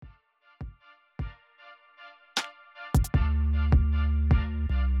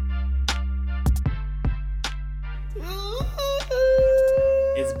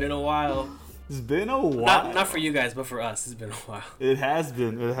been a while. It's been a while. Not for you guys, but for us, it's been a while. It has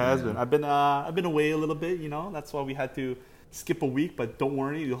been. I've been away a little bit. You know, that's why we had to skip a week. But don't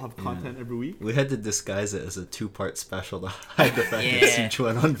worry, you'll have content every week. We had to disguise it as a 2-part special to hide the fact that Siege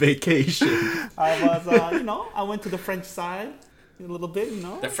went on vacation. I was, I went to the French side a little bit. You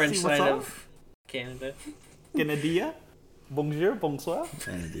know, The French see what's side up. of Canada. Canada. Bonjour, bonsoir.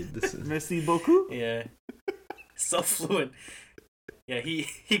 Man, dude, this is... Merci beaucoup. Yeah. So fluent. Yeah,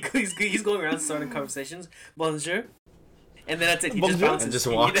 he's going around starting conversations. Bonjour. And then that's it. He just Bonjour. bounces. And just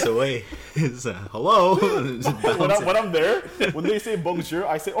walks away. He's hello. When I'm there, when they say bonjour,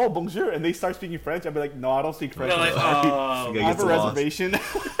 I say, oh, bonjour, and they start speaking French. I'll be like, no, I don't speak French. You're like, I'm sorry. oh. You I have a lost. reservation.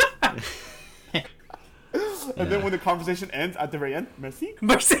 And then when the conversation ends at the very end, merci.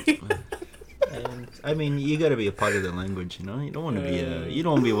 Mercy. And, I mean, you got to be a part of the language, you know. You don't want to be you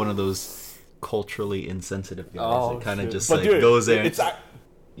don't want to be one of those culturally insensitive guys that kind of just But like dude, goes there. It's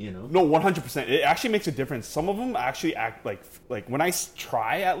you know. no 100%. It actually makes a difference. Some of them actually act like when I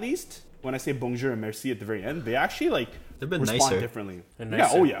try at least when I say bonjour and merci at the very end, they actually They've been respond nicer. differently. They're Yeah.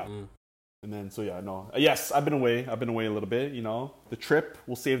 nicer. Oh yeah. Mm. And then yes, I've been away a little bit. You know, the trip.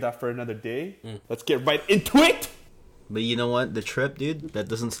 We'll save that for another day. Let's get right into it. But you know what? The trip, dude, that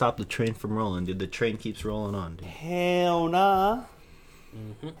doesn't stop the train from rolling, dude. The train keeps rolling on, dude. Hell nah.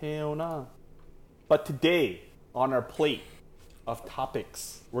 Hell nah. But today, on our plate of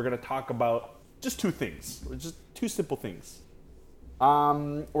topics, we're going to talk about just two things. Just two simple things.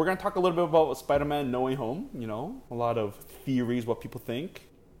 We're going to talk a little bit about Spider-Man No Way Home. You know, a lot of theories, what people think,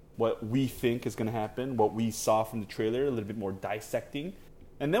 what we think is going to happen, what we saw from the trailer, a little bit more dissecting.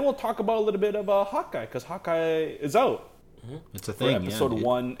 And then we'll talk about a little bit of Hawkeye, because Hawkeye is out. It's a For thing, episode dude.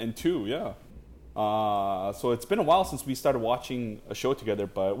 1 and 2, yeah. So it's been a while since we started watching a show together,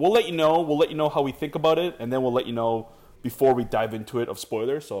 but we'll let you know. We'll let you know how we think about it, and then we'll let you know before we dive into it of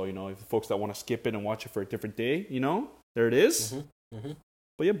spoilers. So, you know, if the folks that want to skip it and watch it for a different day, you know, there it is.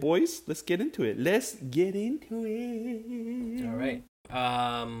 But yeah, boys, let's get into it. All right.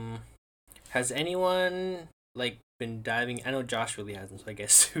 Has anyone been diving? I know Josh really hasn't, so I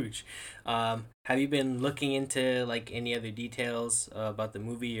guess Suj. Have you been looking into any other details about the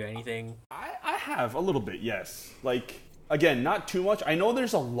movie or anything? I have a little bit, yes. Again, not too much. I know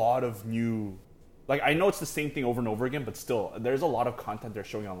there's a lot of new... I know it's the same thing over and over again, but still, there's a lot of content they're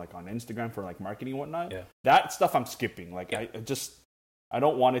showing on Instagram for marketing and whatnot. Yeah. That stuff I'm skipping. I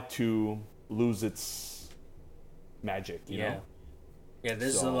don't want it to lose its magic, you know? Yeah,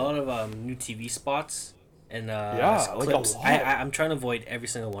 there's So- a lot of new TV spots and Yeah, clips. a lot. I'm trying to avoid every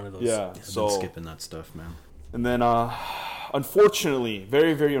single one of those. Yeah, I've so... been skipping that stuff, man. And then, unfortunately,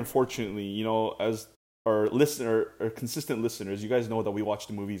 very, very unfortunately, you know, as our consistent listeners, you guys know that we watch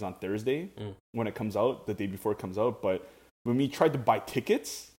the movies on Thursday when it comes out, the day before it comes out. But when we tried to buy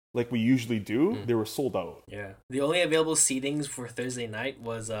tickets, like we usually do, they were sold out. Yeah. The only available seatings for Thursday night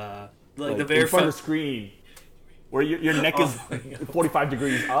was the very in front front. of the screen, where your neck is 45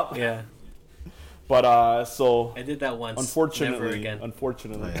 degrees up. Yeah. But so I did that once. Never unfortunately, again. Oh,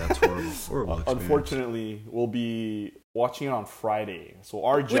 yeah, that's horrible. Horrible experience. unfortunately, we'll be watching it on Friday. So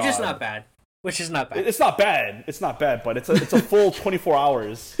our job, Which is not bad. It's not bad. It's not bad, but it's a full 24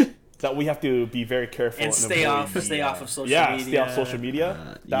 hours that we have to be very careful And stay avoid off of social media. Yeah, stay off social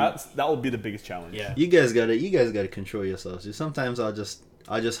media. That will be the biggest challenge. Yeah. You guys gotta control yourselves. Dude. Sometimes I'll just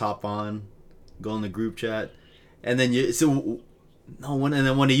hop on, go in the group chat, and then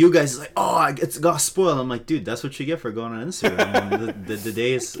one of you guys is like, oh, it's got spoiled. I'm like, dude, that's what you get for going on Instagram. And the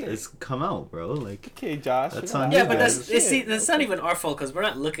day it's come out, bro. Okay, Josh. That's you're on not- Yeah, you but guys. that's not even our fault because we're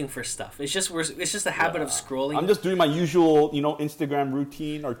not looking for stuff. It's just a habit of scrolling. I'm just doing my usual, Instagram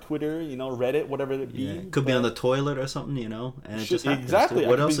routine or Twitter, Reddit, whatever it be. Yeah. Could be on the toilet or something, and it just happens. Exactly.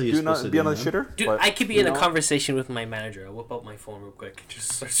 What I could else are you supposed to be do? on the man? shitter? Dude, but, I could be in a know, conversation with my manager. I'll whip out my phone real quick and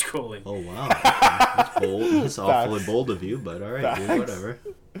just start scrolling. Oh wow, that's bold. That's awfully Facts. bold of you, but all right, dude, Facts. whatever.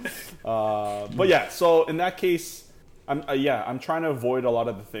 But yeah, so in that case, I'm trying to avoid a lot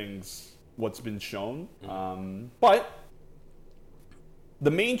of the things what's been shown. But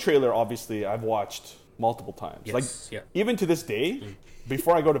the main trailer, obviously, I've watched multiple times. Yes, yeah. Even to this day,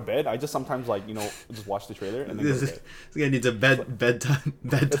 before I go to bed, I just sometimes just watch the trailer and then go to This bed. guy needs a bedtime.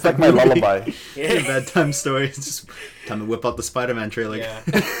 It's like my lullaby. Bedtime story. It's just time to whip out the Spider-Man trailer. Yeah.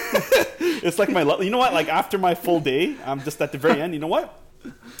 It's like you know what? After my full day, I'm just at the very end. You know what?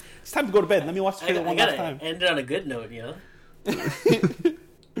 It's time to go to bed. Let me watch the trailer I one last gotta time. end it on a good note,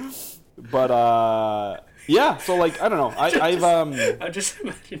 But yeah. So I don't know. I've I'm just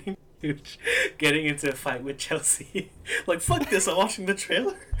imagining Hooch getting into a fight with Chelsea. Fuck this! I'm watching the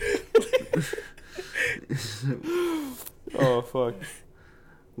trailer. oh fuck.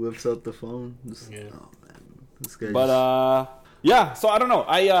 whips out the phone. Yeah. Oh man, this guy. But yeah. So I don't know.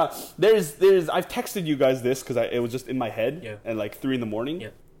 I've texted you guys this because it was just in my head at like 3 a.m. Yeah.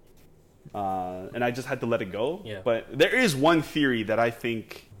 And I just had to let it go. Yeah. But there is one theory that I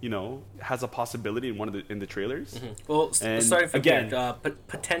think has a possibility in the trailers. Mm-hmm. Well, and sorry for again,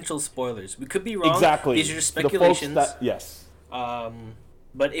 potential spoilers. We could be wrong. Exactly. These are just speculations. Yes.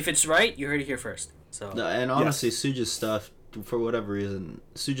 But if it's right, you heard it here first. So. No, and honestly, Suge's stuff, for whatever reason,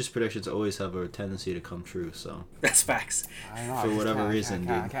 Suge's predictions always have a tendency to come true. So that's facts. I know, for whatever reason,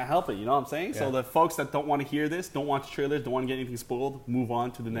 I can't help it. You know what I'm saying? Yeah. So the folks that don't want to hear this, don't watch trailers, don't want to get anything spoiled, move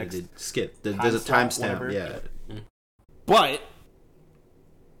on to the next. Skip. There's a timestamp. Yeah. But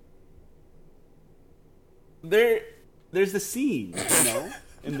there's the scene,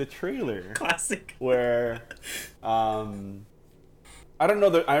 in the trailer, classic, where I don't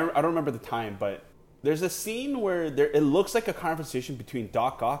know I don't remember the time, but there's a scene where it looks like a conversation between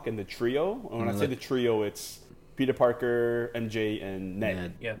Doc Ock and the trio. And when I say the trio, it's Peter Parker, MJ, and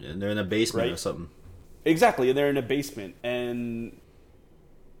Ned. Yeah. And they're in a basement or something. Exactly, and they're in a basement, and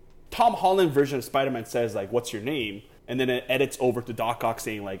Tom Holland version of Spider-Man says like, "What's your name?" And then it edits over to Doc Ock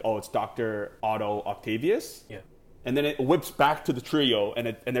saying like, "Oh, it's Dr. Otto Octavius." Yeah. And then it whips back to the trio,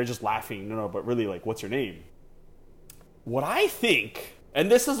 and they're just laughing. No, but really, like, what's your name? What I think,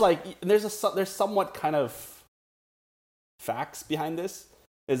 and this is like, there's somewhat kind of facts behind this,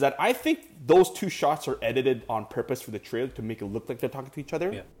 is that I think those two shots are edited on purpose for the trailer to make it look like they're talking to each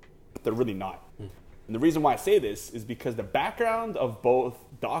other, but they're really not. And the reason why I say this is because the background of both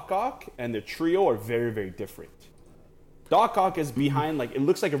Doc Ock and the trio are very, very different. Doc Ock is behind, like, it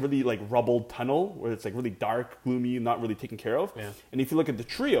looks like a really, like, rubbled tunnel where it's, like, really dark, gloomy, not really taken care of. Yeah. And if you look at the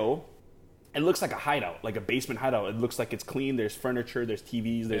trio, it looks like a hideout, like a basement hideout. It looks like it's clean. There's furniture, there's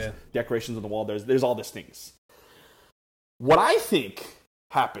TVs, there's decorations on the wall. There's all these things. What I think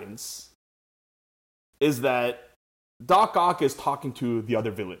happens is that Doc Ock is talking to the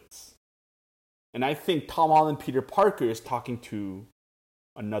other villains. And I think Tom Holland, Peter Parker is talking to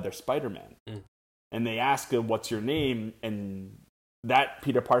another Spider-Man. And they ask him, "What's your name?" And that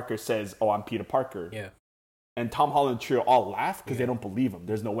Peter Parker says, "Oh, I'm Peter Parker." Yeah. And Tom Holland trio all laugh because they don't believe him.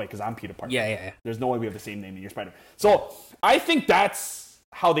 There's no way, because I'm Peter Parker. Yeah. There's no way we have the same name and you're Spider-Man. So I think that's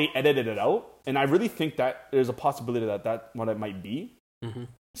how they edited it out. And I really think that there's a possibility that what it might be. Mm-hmm.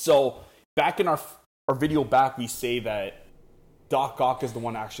 So back in our video back, we say that Doc Ock is the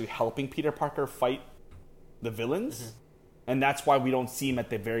one actually helping Peter Parker fight the villains. Mm-hmm. And that's why we don't see him at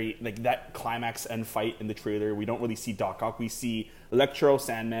the very, like, that climax end fight in the trailer. We don't really see Doc Ock. We see Electro,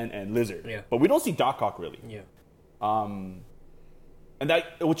 Sandman, and Lizard. Yeah. But we don't see Doc Ock really. Yeah. And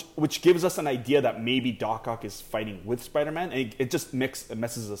that, which gives us an idea that maybe Doc Ock is fighting with Spider-Man. And it just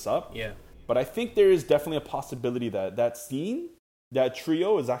messes us up. Yeah. But I think there is definitely a possibility that scene, that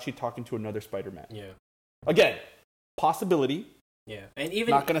trio is actually talking to another Spider-Man. Yeah. Again, possibility. Yeah. And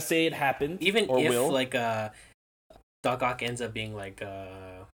even... Not going to say it happened. Even or if, will. like, Doc Ock ends up being like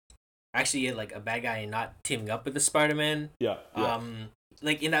actually like a bad guy and not teaming up with the Spider-Man. Yeah.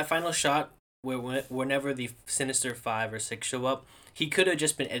 Like in that final shot where whenever the Sinister 5 or 6 show up, he could have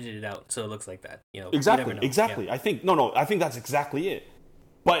just been edited out so it looks like that. Exactly. Yeah. I think I think that's exactly it.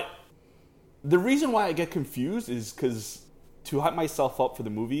 But the reason why I get confused is because to hype myself up for the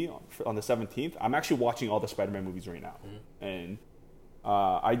movie on the 17th, I'm actually watching all the Spider-Man movies right now. And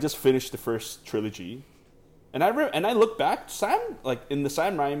I just finished the first trilogy. And I look back, in the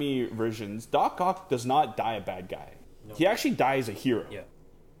Sam Raimi versions, Doc Ock does not die a bad guy. No. He actually dies a hero. Yeah.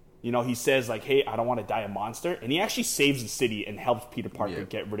 He says like, "Hey, I don't want to die a monster," and he actually saves the city and helps Peter Parker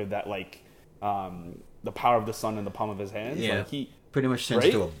get rid of that, like, the power of the sun in the palm of his hands. Yeah. Like, he pretty much sends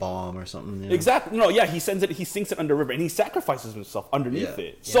it to a bomb or something. Yeah. Exactly. No, yeah, he sends it. He sinks it under a river, and he sacrifices himself underneath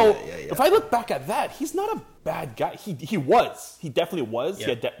it. So if I look back at that, he's not a bad guy. He was. He definitely was. Yeah.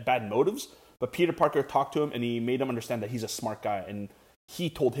 He had bad motives. But Peter Parker talked to him, and he made him understand that he's a smart guy. And he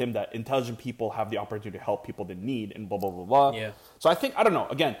told him that intelligent people have the opportunity to help people in need, and blah, blah, blah, blah. Yeah. So I think, I don't know.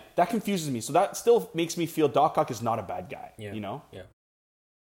 Again, that confuses me. So that still makes me feel Doc Ock is not a bad guy, Yeah.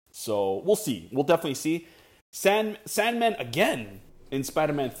 So we'll see. We'll definitely see. Sandman, again, in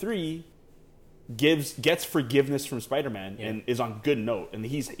Spider-Man 3, gets forgiveness from Spider-Man and is on good note. And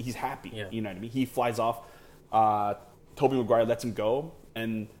he's happy. Yeah. You know what I mean? He flies off. Tobey Maguire lets him go.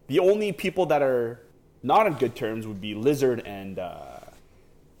 And the only people that are not on good terms would be Lizard and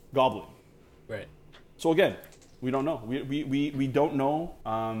Goblin. Right. So again, we don't know. We don't know.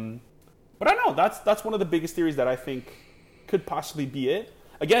 But I know that's one of the biggest theories that I think could possibly be it.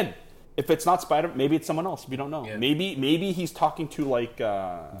 Again, if it's not Spider, maybe it's someone else. We don't know. Yeah. Maybe he's talking to like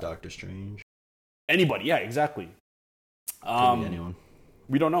Doctor Strange. Anybody? Yeah, exactly. Could be anyone.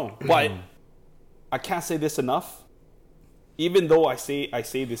 We don't know. But I can't say this enough. Even though I say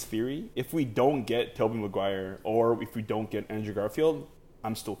this theory, if we don't get Tobey Maguire or if we don't get Andrew Garfield,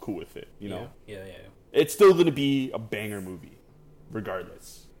 I'm still cool with it. You know? Yeah. It's still going to be a banger movie,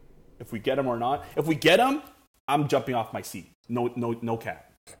 regardless. If we get him or not. If we get him, I'm jumping off my seat. No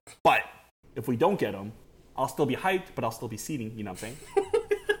cap. But if we don't get him, I'll still be hyped, but I'll still be seating. You know what I'm saying?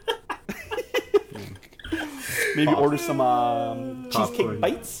 Maybe order some cheesecake Popcorn.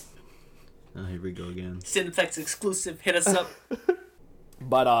 bites. Oh, here we go again. Cineplex exclusive. Hit us up.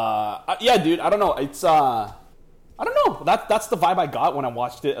 But yeah, dude, I don't know. It's I don't know. That's the vibe I got when I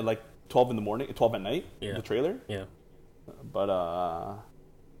watched it at like 12 in the morning, 12 at night. Yeah. The trailer. Yeah. But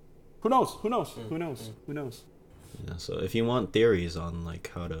who knows? Who knows? Who knows? Who knows? Yeah, so if you want theories on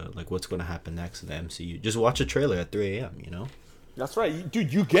like how to like what's going to happen next in the MCU, just watch a trailer at 3 a.m. You know. That's right,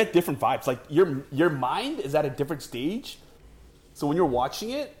 dude. You get different vibes. Like your mind is at a different stage, so when you're watching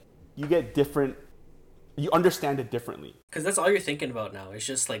it, you get different. You understand it differently. Because that's all you're thinking about now. It's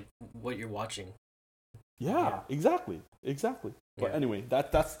just like what you're watching. Yeah. Exactly. But Yeah. anyway,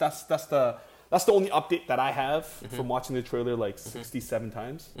 that's the only update that I have from watching the trailer like 67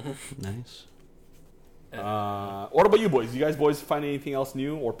 times. Nice. What about you boys? You guys boys find anything else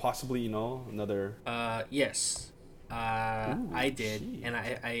new or possibly another? Yes. I did, shit. and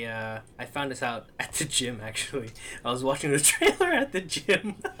I found this out at the gym. Actually, I was watching the trailer at the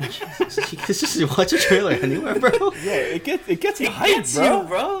gym. Just watch a trailer anywhere, bro. Yeah, it gets you It hyped, gets bro. you,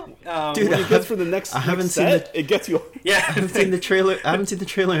 bro. Dude, When it gets for the next, I haven't next seen set, it gets you Yeah, I haven't seen the trailer. I haven't seen the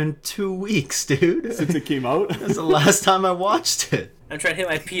trailer in 2 weeks, dude. since it came out. That's the last time I watched it. I'm trying to hit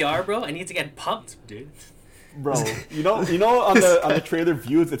my PR, bro. I need to get pumped, dude. Bro, you know on the trailer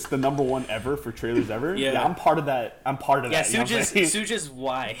views, it's the #1 ever for trailers ever. Yeah. I'm part of that. Yeah, you know what I'm saying? Suge's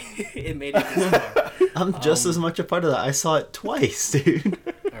why it made it this far. I'm just as much a part of that. I saw it twice, dude.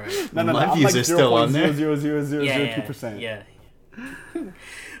 All right. No, My I'm views like are still on there. 0.00002%. Yeah.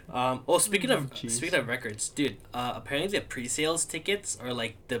 Speaking of records, dude. Apparently the pre-sales tickets are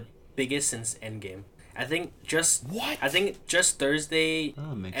like the biggest since Endgame. I think just Thursday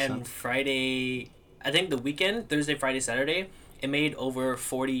Oh, makes and sense. Friday. I think the weekend, Thursday, Friday, Saturday, it made over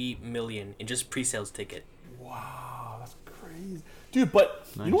 40 million in just pre-sales ticket. Wow, that's crazy, dude. But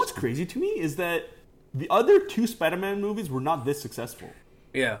you know Nice. what's crazy to me is that the other 2 Spider-Man movies were not this successful.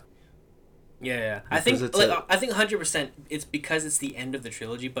 Yeah. I Because think it's I think 100% it's because it's the end of the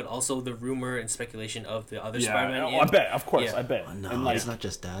trilogy, but also the rumor and speculation of the other Spider-Man. I bet. Of course, Yeah. I bet. No, And like it's not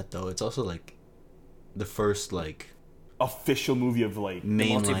just that though. It's also like the first like official movie of like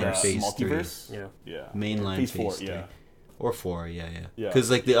mainline multiverse. phase multiverse. Yeah. Yeah. mainline Phase phase 4, 3. yeah. Or 4, yeah. Yeah. Because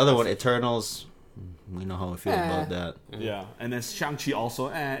like the other one, Eternals, we know how I feel about that. Yeah, and then Shang-Chi also.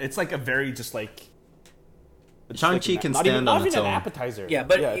 It's like a very just like. it's Shang-Chi like can not stand even, on not its even an own. appetizer. Yeah,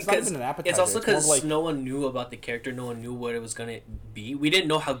 but it's not because even an appetizer. it's also more of because like, no one knew about the character, no one knew what it was gonna be. We didn't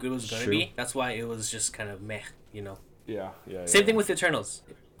know how good it was gonna True. be. That's why it was just kind of meh, you know. yeah. Same thing with Eternals.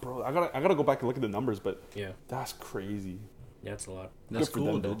 Bro, I gotta go back and look at the numbers, but Yeah, that's crazy. that's a lot. That's Good for cool,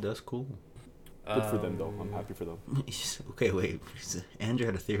 them, dude. though. That's cool. Good for them though. I'm happy for them. Okay, wait. Andrew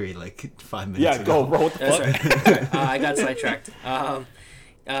had a theory like 5 minutes Yeah, ago. go, bro. What the That's fuck? right. I got sidetracked.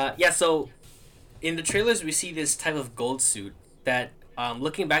 So in the trailers we see this type of gold suit that,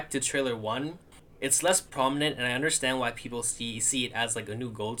 looking back to trailer 1, it's less prominent, and I understand why people see it as like a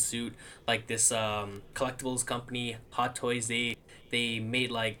new gold suit. Like this collectibles company, Hot Toys, they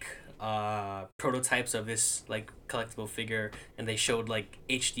made like prototypes of this like collectible figure, and they showed like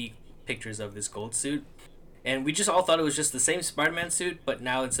HD pictures of this gold suit. And we just all thought it was just the same Spider-Man suit, but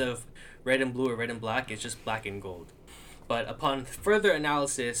now instead of red and blue or red and black, it's just black and gold. But upon further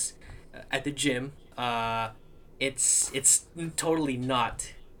analysis at the gym, it's totally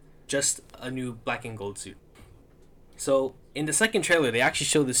not just a new black and gold suit. So in the second trailer, they actually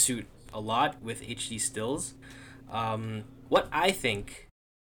show the suit a lot with HD stills. What I think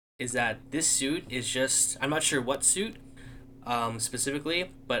is that this suit is just, I'm not sure what suit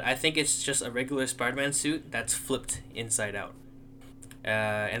specifically, but I think it's just a regular Spider-Man suit that's flipped inside out.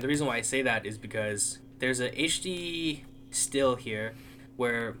 And the reason why I say that is because there's a HD still here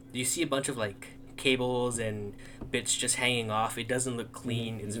where you see a bunch of like cables and bits just hanging off. It doesn't look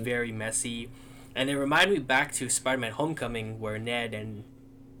clean. It's very messy. And it reminded me back to Spider-Man Homecoming, where Ned and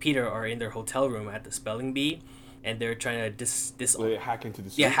Peter are in their hotel room at the spelling bee, and they're trying to Wait, hack into the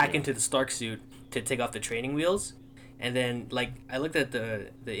suit. yeah, hack into the Stark suit to take off the training wheels. And then, like, I looked at the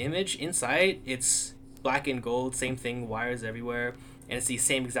image inside. It's black and gold, same thing, wires everywhere, and it's the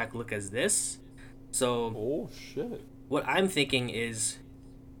same exact look as this. So Oh shit. what I'm thinking is,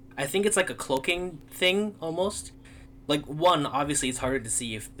 I think it's like a cloaking thing almost, like one, obviously it's harder to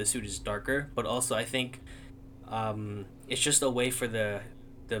see if the suit is darker, but also I think it's just a way for the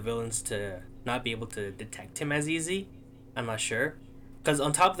villains to not be able to detect him as easy. I'm not sure. Because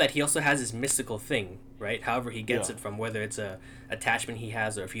on top of that, he also has this mystical thing, right? However, he gets Yeah. it from, whether it's a attachment he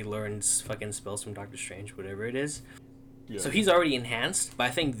has or if he learns fucking spells from Doctor Strange, whatever it is. Yeah. So he's already enhanced, but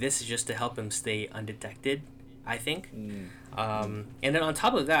I think this is just to help him stay undetected, I think. And then on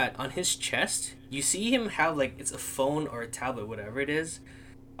top of that, on his chest, you see him have, like, it's a phone or a tablet, whatever it is.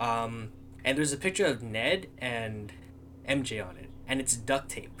 And there's a picture of Ned and MJ on it, and it's duct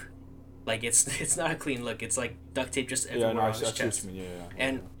tape. Like, it's not a clean look. It's like duct tape just everywhere Yeah, no, on I his see what chest. you mean. Yeah.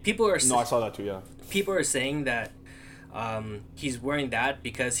 And people are No, I saw that too. Yeah. people are saying that he's wearing that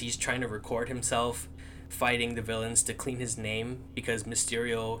because he's trying to record himself fighting the villains to clean his name, because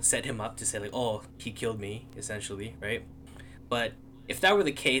Mysterio set him up to say, like, oh, he killed me, essentially, right? But if that were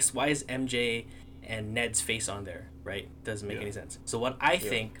the case, why is MJ and Ned's face on there, right? Doesn't make Yeah. any sense. So what I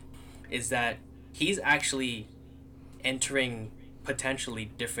think is that he's actually entering potentially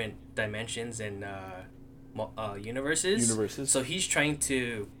different dimensions and universes. So he's trying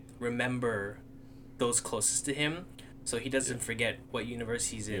to remember those closest to him, so he doesn't forget what universe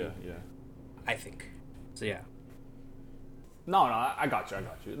he's in. Yeah. I think. So yeah. No, I got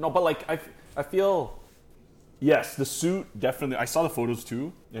you. No, but like I feel, yes, the suit definitely. I saw the photos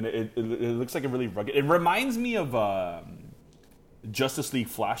too, and it looks like a really rugged. It reminds me of Justice League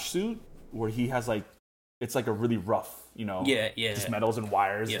Flash suit, where he has like, it's like a really rough, Yeah. just metals and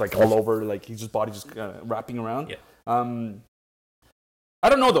wires Yeah. like all over, like his body just kind of wrapping around. Yeah. I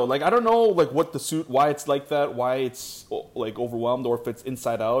don't know though. Like I don't know like what the suit, why it's like that, why it's like overwhelmed, or if it's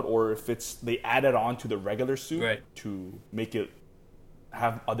inside out, or if it's they added on to the regular suit Right. to make it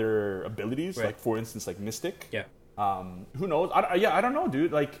have other abilities, Right. like for instance, like Mystic. Yeah. Who knows? I don't know,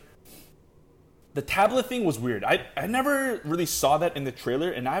 dude. Like the tablet thing was weird. I never really saw that in the trailer,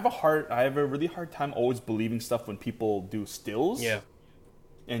 and I have a really hard time always believing stuff when people do stills. Yeah.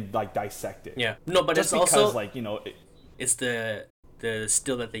 And like dissect it. Yeah. No, but Just it's because also like it's the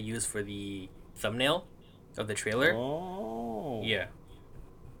still that they use for the thumbnail of the trailer. Oh. Yeah.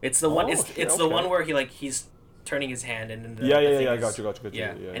 It's the one. Oh, It's shit, the okay. one where he's turning his hand, and then the Yeah, thing I is- got you.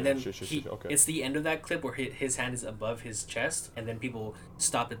 Yeah, Yeah, and then sure, okay. it's the end of that clip where his hand is above his chest, and then people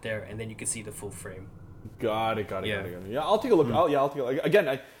stop it there, and then you can see the full frame. Got it. Yeah. Yeah, I'll take a look. I'll take a look. Again,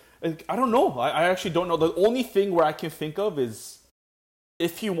 I don't know. I actually don't know. The only thing where I can think of is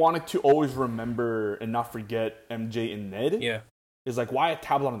if he wanted to always remember and not forget MJ and Ned. Yeah. Is like, why a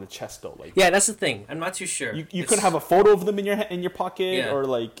tablet on the chest though? Like, Yeah, that's the thing. I'm not too sure. you could have a photo of them in your pocket, Yeah. or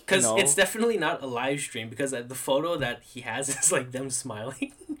like, because it's definitely not a live stream, because the photo that he has is like them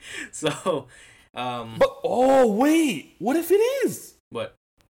smiling. So, But oh wait, what if it is? what?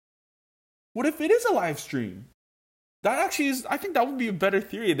 What if it is a live stream? That actually is. I think that would be a better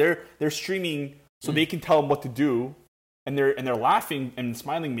theory. They're streaming so they can tell them what to do, and they're laughing and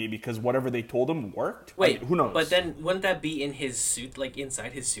smiling maybe because whatever they told them worked. Wait, Like, who knows? But then wouldn't that be in his suit, like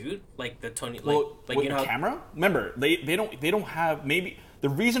inside his suit, like the Tony, like well, like with you know the how- camera. Remember, they don't have maybe the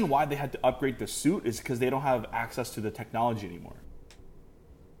reason why they had to upgrade the suit is because they don't have access to the technology anymore.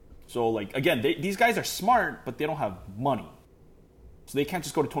 So like again, these guys are smart, but they don't have money. So they can't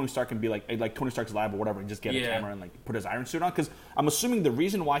just go to Tony Stark and be like Tony Stark's lab or whatever and just get a Yeah. camera and like put his iron suit on. Because I'm assuming the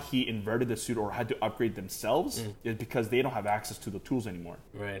reason why he inverted the suit or had to upgrade themselves is because they don't have access to the tools anymore.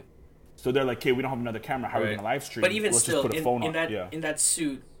 Right. So they're like, okay, we don't have another camera. How are we Right. gonna live stream? But even Let's still, just put a phone in on. that Yeah. in that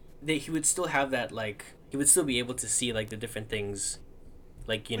suit, he would still have that, like, he would still be able to see like the different things,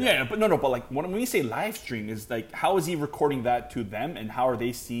 like, you know. Yeah, but no, but like when we say live stream is like, how is he recording that to them, and how are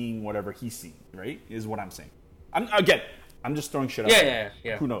they seeing whatever he's seeing? Right, is what I'm saying. I'm just throwing shit out. Yeah, there.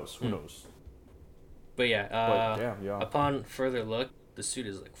 yeah. Who knows? Who knows? But yeah, But damn, yeah. upon further look, the suit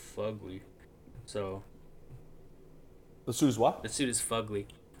is like fugly. So The suit is what? the suit is fugly.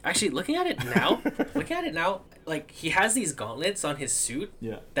 Actually, looking at it now, like, he has these gauntlets on his suit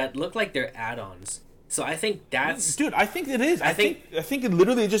Yeah. that look like they're add-ons. So I think that's Dude, I think it is. I I think it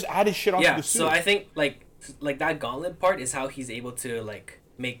literally just added shit onto yeah. the suit. So I think like that gauntlet part is how he's able to like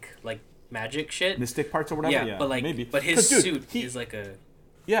make like magic shit. Mystic parts or whatever. Yeah, Yeah, but like, maybe. but his 'Cause, dude, suit he- is like a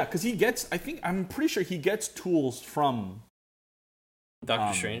yeah, because he gets. I'm pretty sure he gets tools from.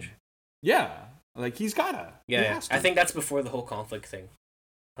 Doctor Strange. Yeah, like he's gotta. He Yeah, has to. I think that's before the whole conflict thing.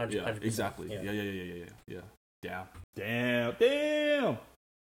 Yeah, 100%. exactly. Yeah. Yeah. Damn.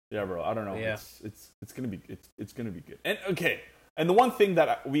 Yeah, bro. I don't know. Yeah. It's gonna be it's gonna be good. And okay, and the one thing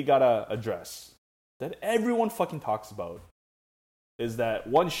that we gotta address that everyone fucking talks about is that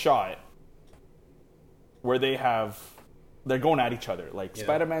one shot where they're going at each other. Like Yeah.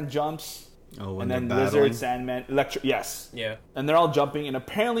 Spider-Man jumps Oh, when and they're then battling. Lizard, Sandman, Electro. Yes. Yeah. And they're all jumping, and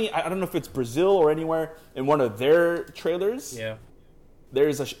apparently, I don't know if it's Brazil or anywhere, in one of their trailers, Yeah.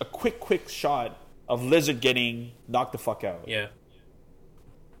 there's a quick shot of Lizard getting knocked the fuck out. Yeah.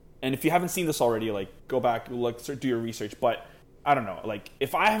 And if you haven't seen this already, like, go back, look, do your research. But I don't know, like,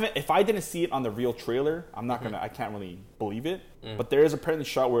 if I didn't see it on the real trailer, I'm not gonna, I can't really believe it. But there is apparently a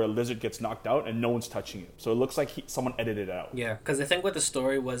shot where a Lizard gets knocked out and no one's touching it, so it looks like someone edited it out. Yeah, because I think what the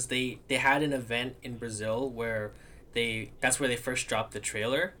story was, they had an event in Brazil where that's where they first dropped the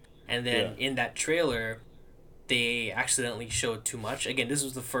trailer, and then in that trailer, they accidentally showed too much. Again, this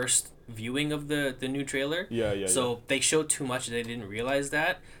was the first viewing of the new trailer. So they showed too much, and they didn't realize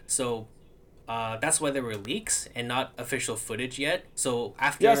that. So that's why there were leaks and not official footage yet. So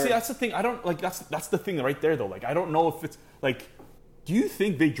after Yeah, see, that's the thing. I don't like that's the thing right there though. Like, I don't know if it's like. Do you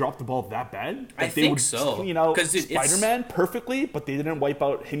think they dropped the ball that bad? I Like, think they would so. clean out 'Cause Spider-Man perfectly, but they didn't wipe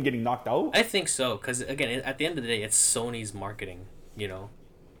out him getting knocked out? I think so, because again, at the end of the day, it's Sony's marketing. You know.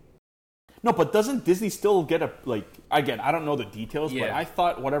 No, but doesn't Disney still get a, like, again, I don't know the details, but Yeah. I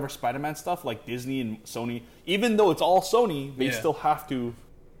thought whatever Spider-Man stuff, like Disney and Sony, even though it's all Sony, they Yeah. still have to,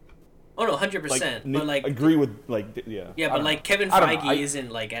 Oh no, 100%. like, But like, agree with, like, yeah. yeah, I but don't like know. Kevin I don't know. Feige isn't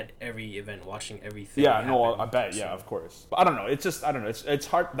like at every event watching everything. Yeah, no, happen, I bet, yeah, so- of course. But I don't know, it's just, I don't know, it's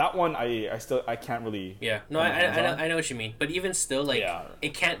hard, that one, I can't really. Yeah, no, put my hands on. I know what you mean, but even still, like, Yeah.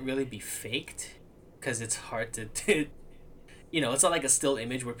 it can't really be faked, because it's hard to, you know, it's not like a still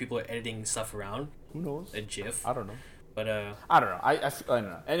image where people are editing stuff around, Who knows? a GIF. I don't know. But I don't know. I don't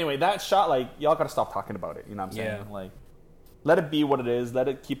know. Anyway, that shot, like, y'all gotta stop talking about it. You know what I'm saying? Yeah. Like, let it be what it is. Let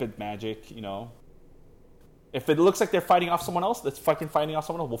it keep it magic. You know. If it looks like they're fighting off someone else, that's fucking fighting off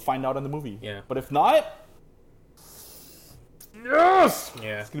someone else. We'll find out in the movie. Yeah. But if not, yes,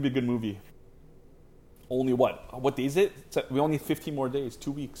 yeah, it's gonna be a good movie. Only what day is it? We only have 15 more days.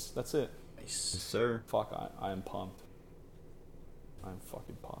 2 weeks. That's it. Yes, nice. sir. Fuck, I am pumped. I'm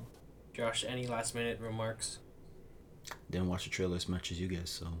fucking pumped. Josh, any last minute remarks? Didn't watch the trailer as much as you guys,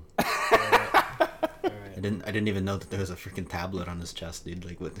 so All right. I didn't even know that there was a freaking tablet on his chest, dude.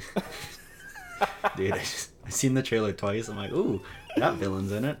 Like, what? Dude, I seen the trailer twice. I'm like, ooh, that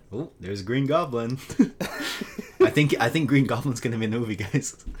villain's in it. Ooh, there's Green Goblin. I think Green Goblin's gonna be in the movie,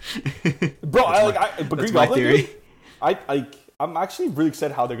 guys. Bro, but That's Green my Goblin, theory. dude, I'm actually really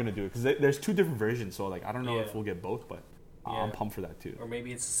excited how they're gonna do it because there's 2 different versions. So like, I don't know Yeah. if we'll get both, but Yeah. I'm pumped for that too. Or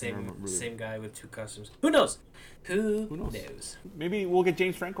maybe it's the Remember, really. same guy with 2 costumes. Who knows? Who knows? knows? Maybe we'll get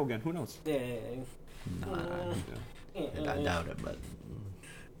James Franco again. Who knows? Yeah. Nah, Yeah. I doubt it, but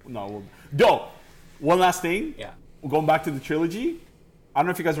No, yo, one last thing. Yeah. Going back to the trilogy, I don't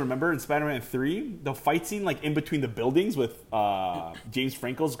know if you guys remember in Spider-Man 3, the fight scene like in between the buildings with James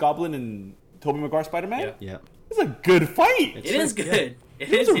Franco's Goblin and Tobey Maguire Spider-Man. Yeah. yeah. It's a good fight. It is good. It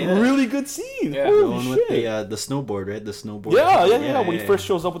It's is. a Yeah. really good scene. Yeah. The Holy one shit. with the snowboard, right? The snowboard. Yeah. When he first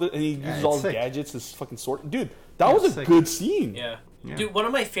shows up with it and he uses it's all his sick. gadgets, his fucking sword. Dude, that was a sick. good scene. Yeah. Yeah. Dude, one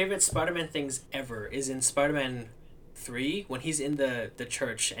of my favorite Spider-Man things ever is in Spider-Man 3 when he's in the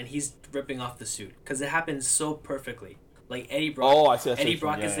church and he's ripping off the suit because it happens so perfectly. Like Eddie Brock. Oh, I see. Eddie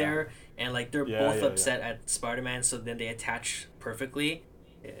Brock is Yeah. there and like they're Yeah, both yeah, upset at Spider-Man, so then they attach perfectly.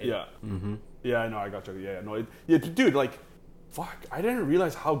 Yeah. Mm-hmm. Yeah, I know. I got you. Yeah, no. Dude, like, fuck. I didn't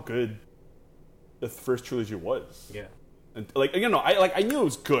realize how good the first trilogy was. Yeah. And like, you know, I knew it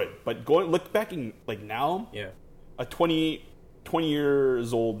was good, but look back in like now, Yeah. a 20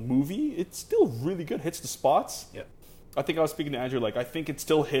 years old movie, it's still really good. Hits the spots. Yeah. I think I was speaking to Andrew. Like, I think it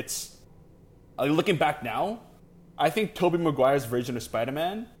still hits. Looking back now, I think Tobey Maguire's version of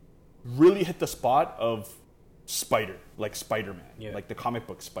Spider-Man really hit the spot of Spider-Man, Yeah. like the comic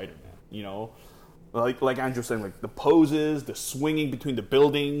book Spider-Man. You know, like Andrew was saying, like the poses, the swinging between the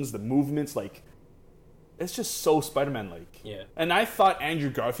buildings, the movements, like it's just so Spider-Man like. Yeah. And I thought Andrew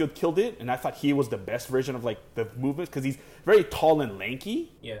Garfield killed it, and I thought he was the best version of like the movements because he's very tall and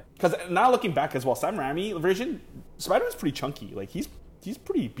lanky. Yeah. Because now looking back as well, Sam Raimi version, Spider-Man's pretty chunky. Like he's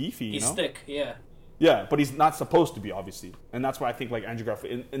pretty beefy. You He's know? thick. Yeah. Yeah, but he's not supposed to be, obviously, and that's why I think like Andrew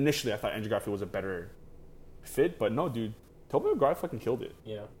Garfield. Initially, I thought Andrew Garfield was a better fit, but no, dude, Tobey Maguire fucking killed it.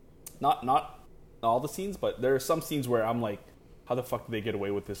 Yeah. Not all the scenes, but there are some scenes where I'm like, how the fuck did they get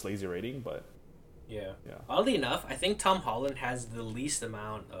away with this lazy rating? But Yeah. Yeah. Oddly enough, I think Tom Holland has the least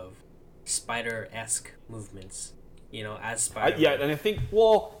amount of Spider-esque movements. You know, as Spider. yeah, and I think,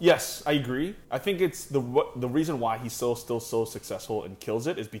 well, yes, I agree. I think it's the reason why he's still so successful and kills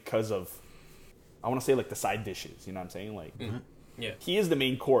it is because of, I want to say like the side dishes. You know what I'm saying? Like, Yeah. he is the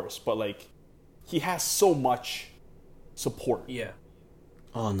main course, but like, he has so much support. Yeah.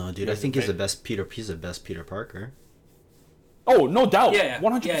 Oh no, dude! I think he's the best Peter. He's the best Peter Parker. Oh, no doubt. Yeah, yeah.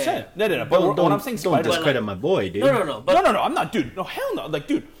 100%. Yeah. No. But when I'm saying don't Spider-Man... discredit my boy, dude. No. But No, I'm not, dude. No, hell no. Like,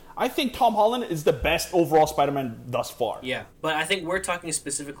 dude, I think Tom Holland is the best overall Spider-Man thus far. yeah, but I think we're talking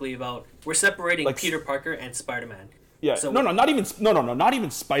specifically about we're separating Like, Peter Parker and Spider-Man. Yeah. So- Not even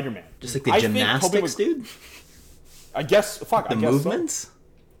Spider-Man. Just like the I think gymnastics, dude. I guess. Fuck. The I guess movements.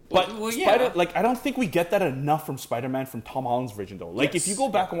 But Well, yeah. I don't think we get that enough from Spider-Man from Tom Holland's version though. Like Yes. if you go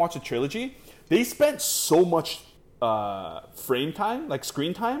back and watch the trilogy, they spent so much frame time, like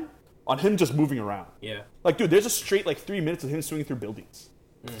screen time, on him just moving around. Yeah. Like, dude, there's a straight like 3 minutes of him swinging through buildings.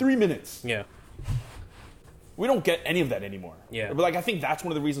 3 minutes. Yeah. We don't get any of that anymore. Yeah. But like I think that's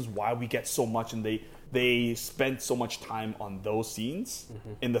one of the reasons why we get so much, and they spend so much time on those scenes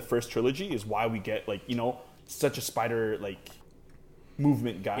in the first trilogy is why we get like such a spider like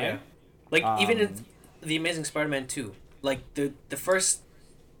movement guy. Yeah. Like even in the Amazing Spider-Man 2, like the first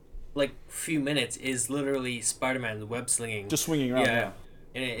like few minutes is literally Spider-Man web slinging, Just swinging around. Yeah.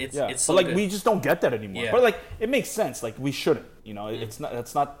 and it's Yeah, so but like good. we just don't get that anymore. Yeah. But like it makes sense. Like we shouldn't. It's not.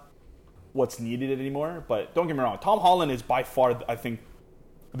 That's not what's needed anymore. But don't get me wrong. Tom Holland is by far, I think,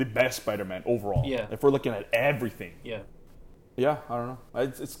 the best Spider-Man overall. Yeah. If we're looking at everything. yeah. Yeah, I don't know.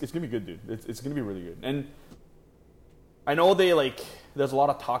 It's gonna be good, dude. It's gonna be really good. And I know there's a lot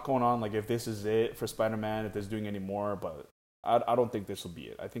of talk going on, like if this is it for Spider-Man, if there's doing any more, but I don't think this will be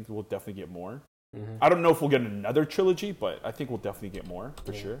it. I think we'll definitely get more. I don't know if we'll get another trilogy, but I think we'll definitely get more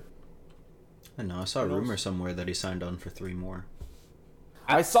for sure. I know. I saw a rumor somewhere that he signed on for 3 more.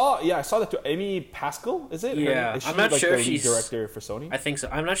 I saw that too. Amy Pascal, is it? Yeah, Is I'm not sure the if lead she's- director for Sony. I think so.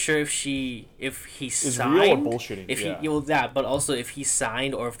 I'm not sure if he signed. real or bullshitting, If yeah. he that, but also if he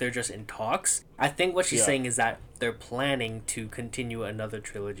signed or if they're just in talks. I think what she's Yeah. saying is that they're planning to continue another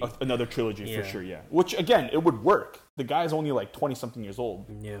trilogy. Another trilogy Yeah. for sure, yeah. Which again, it would work. The guy's only like 20 something years old.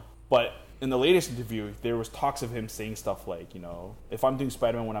 Yeah. But in the latest interview, there was talks of him saying stuff like, if I'm doing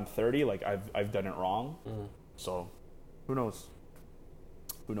Spider-Man when I'm 30, like I've done it wrong. So, who knows?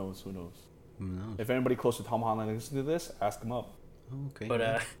 Who knows? No. If anybody close to Tom Holland listens to this, ask him up. Okay.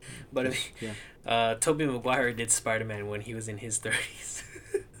 But yeah. Tobey Maguire did Spider-Man when he was in his 30s.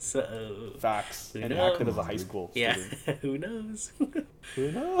 So Facts. Who And knows? acted as a high school yeah, student. who knows?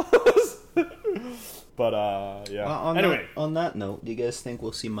 Who knows? But yeah. Anyway, on that note, do you guys think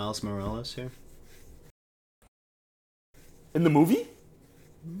we'll see Miles Morales here? in the movie,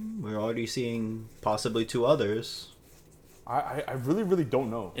 We're already seeing possibly 2 others. I really, really don't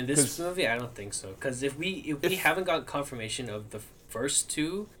know. In this movie, I don't think so. Because if we haven't got confirmation of the first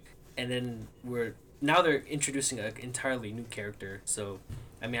 2, and then they're introducing an entirely new character. So,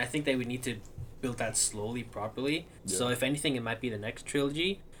 I mean, I think they would need to build that slowly, properly. Yeah. So, if anything, it might be the next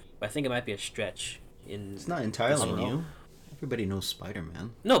trilogy. But I think it might be a stretch. It's not entirely don't know. new. Everybody knows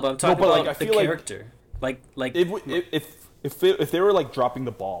Spider-Man. No, but I'm talking but, like, about I the feel like- character. Like if they were like dropping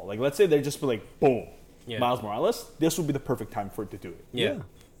the ball, like let's say they just be like boom, Yeah. Miles Morales, this would be the perfect time for it to do it. yeah.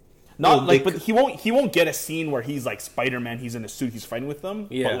 Not Well, like, they but he won't get a scene where he's like Spider-Man, he's in a suit, he's fighting with them.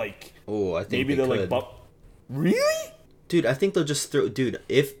 Yeah. But like Oh, I think maybe they they're could. like, really? Dude, I think they'll just throw. Dude,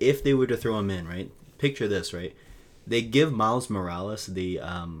 if they were to throw him in, right? Picture this, right? They give Miles Morales the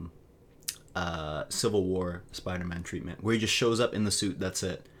Civil War Spider-Man treatment, where he just shows up in the suit. That's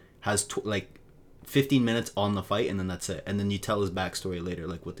it. Has 15 minutes on the fight, and then that's it. And then you tell his backstory later,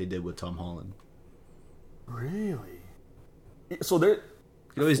 like what they did with Tom Holland. Really? So they're You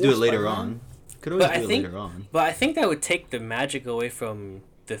could always do it later Spider-Man? on. Could always But do it later on. But I think that would take the magic away from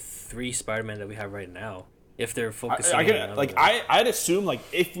the 3 Spider-Man that we have right now. If they're focusing on another one. I'd assume like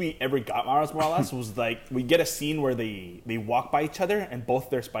if we ever got Miles Morales was like we get a scene where they walk by each other and both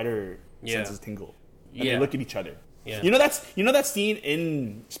their spider Yeah. senses tingle and Yeah. they look at each other. Yeah. You know that scene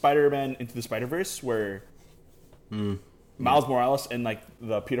in Spider-Man Into the Spider-Verse where Miles Morales and like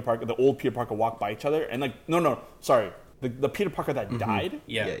the old Peter Parker walk by each other and like the Peter Parker that died.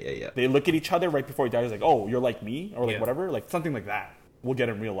 Yeah. Yeah. They look at each other right before he dies like, "Oh, you're like me," or like Yeah. whatever, like something like that. We'll get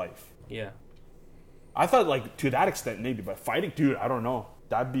in real life. Yeah. I thought like to that extent maybe, but fighting, dude, I don't know.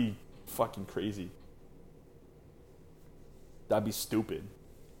 That'd be fucking crazy. That'd be stupid.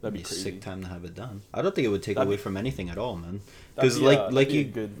 That'd be Be a crazy. sick time to have it done. I don't think it would take That'd away be- from anything at all, man. That'd Because be, like that'd be you a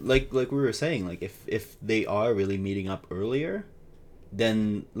good- like we were saying, like if they are really meeting up earlier,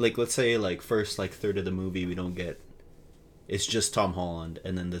 then like let's say like first like third of the movie we don't get, it's just Tom Holland,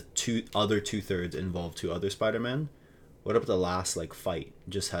 and then the other 2/3 involve 2 other Spider-Man. What if the last like fight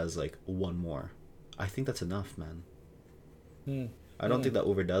just has like 1 more? I think that's enough, man. I don't think that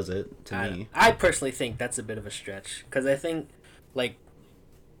overdoes it to me. I personally think that's a bit of a stretch because I think, like,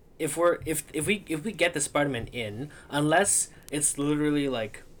 if we get the Spider-Man in, unless it's literally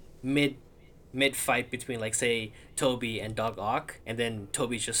like mid mid fight between like say Toby and Doc Ock, and then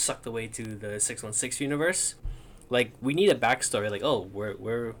Toby's just sucked away to the 616 universe. Like we need a backstory. Like oh,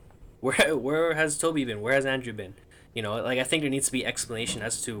 where has Toby been? Where has Andrew been? You know, like I think there needs to be explanation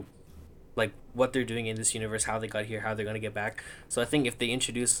as to like what they're doing in this universe, how they got here, how they're gonna get back. So I think if they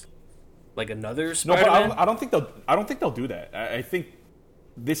introduce like another No, Spider-Man, but I don't think they'll do that. I think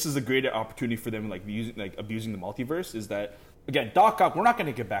this is a greater opportunity for them, like abusing the multiverse. Is that again, Doc Ock? We're not going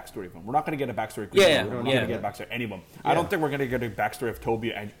to get backstory of him. We're not going to get a backstory of Green Yeah, Goblin. We're not yeah. going to get a backstory of any of them. I don't think we're going to get a backstory of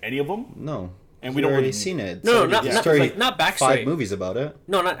Toby and any of them. No. And We we don't already really seen it. It's No, already- not- it's not- already like, not backstory. 5 movies about it.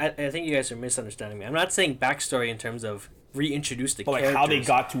 no, not. I think you guys are misunderstanding me. I'm not saying backstory in terms of reintroduce the But like characters. how they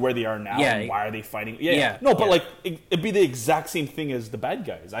got to where they are now, Yeah. and why are they fighting? Yeah, No, but yeah. like it'd be the exact same thing as the bad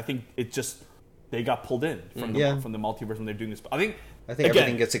guys. I think it just they got pulled in from Yeah. from the multiverse when they're doing this. I think I think again,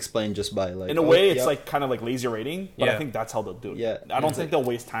 everything gets explained just by like. in a oh, way, it's yep. like kind of like lazy writing, but I Yeah. think that's how they'll do it. Yeah. I don't It's think like- they'll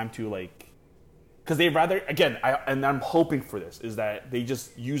waste time to like, because they rather again, I'm hoping for this is that they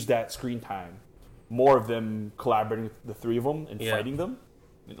just use that screen time, more of them collaborating with the three of them and Yeah. fighting them.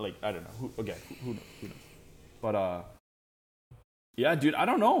 Like I don't know who knows, who knows, but yeah, dude, I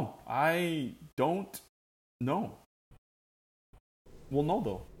don't know. I don't know. We'll know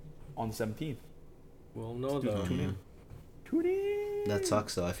though on the 17th. Well, no, Dude, though. tune in. Tune in. That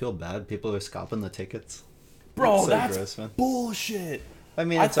sucks though. I feel bad. People are scalping the tickets. Bro, so that's gross, man. bullshit. I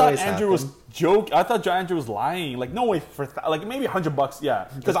mean, I it's thought always Andrew happened. was joke. I thought Andrew was lying. Like no way for like maybe $100. Yeah,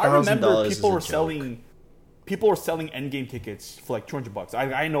 because I remember $1,000 is people a were joke. selling Endgame tickets for like $200.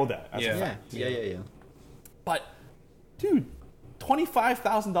 I know that. That's a Yeah. fact. Yeah. But dude,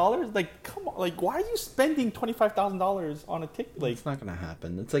 $25,000. Like come on. Like why are you spending $25,000 on a ticket? Like It's not gonna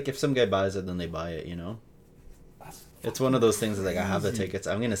happen. It's like if some guy buys it, then they buy it. You know. that's It's one of those things that like I have the tickets.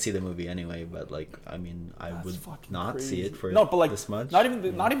 I'm gonna see the movie anyway, but like I mean, I That's would fucking not see crazy. it for no, but like this much. not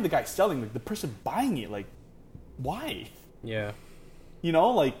even the guy selling, like the person buying it. Like why? Yeah. You know,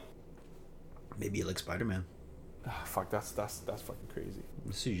 like Maybe you like Spider-Man. fuck. That's fucking crazy.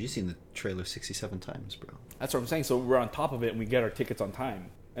 So you've seen the trailer 67 times, bro. That's what I'm saying. So we're on top of it and we get our tickets on time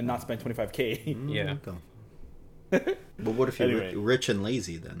and not spend $25K. Yeah. Go. But what if you're Anyway. rich and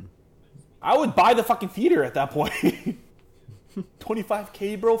lazy then? I would buy the fucking theater at that point.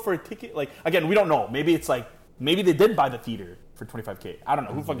 $25K, bro, for a ticket. Like again, we don't know. Maybe it's like maybe they did buy the theater for $25K. I don't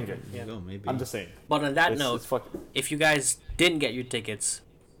know. Who fucking cares? There you go, maybe. I'm just saying. But on that It's note, fucking. if you guys didn't get your tickets,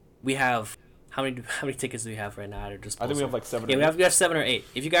 we have how many tickets do we have right now? At our disposal? I think we have like 7. Yeah, or we have 7 or 8.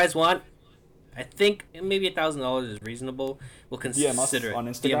 If you guys want, I think maybe $1,000 is reasonable. We'll DM us consider it. on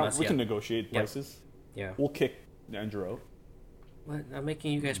Instagram. DM us, We yeah. can negotiate Yeah. prices. Yeah. We'll kick Andrew out. What? I'm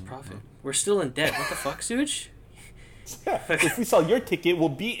making you guys profit. We're still in debt. What the fuck, Suj? Yeah. If we sell your ticket, we'll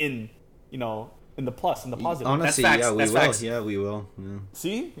be in the plus, in the positive. Honestly, That's facts, yeah, we that's will. facts. Yeah, we will. Yeah.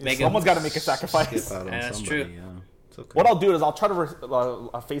 See, Make someone's it- got to make a sacrifice. Skip out on That's somebody, true. Yeah. It's okay. What I'll do is I'll try to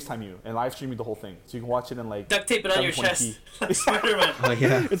FaceTime you and live stream you the whole thing, so you can watch it in like Duct tape it on your 720p. chest. Like Spider-Man. Oh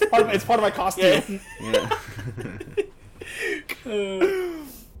yeah. It's part of my costume. Yeah.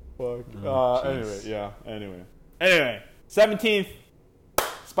 Fuck. Oh, Anyway, yeah. Anyway, 17th,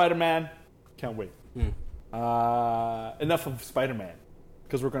 Spider-Man. Can't wait. Enough of Spider-Man,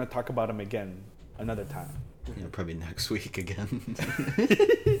 because we're gonna talk about him again another time. Yeah, probably next week again.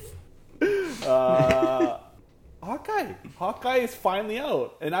 Hawkeye is finally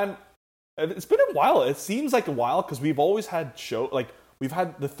out, and it's been a while. It seems like a while because we've always had we've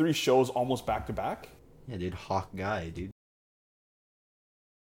had the 3 shows almost back to back. Yeah, dude, Hawk guy, dude.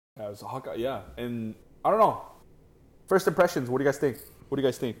 Yeah, it was a Hawkeye, yeah. And I don't know. First impressions, what do you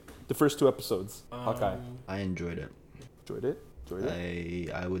guys think? The first 2 episodes, Hawkeye. I enjoyed it. Enjoyed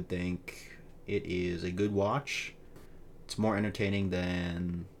it? I would think it is a good watch. It's more entertaining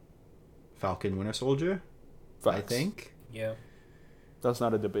than Falcon Winter Soldier, I Facts. think. Yeah. That's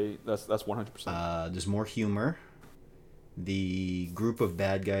not a debate. That's 100%. There's more humor. The group of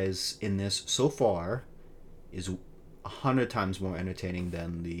bad guys in this so far is 100 times more entertaining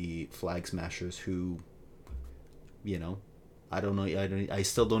than the Flag Smashers, who, you know, I don't know. I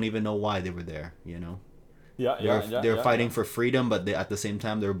still don't even know why they were there. You know, they're fighting for freedom, but at the same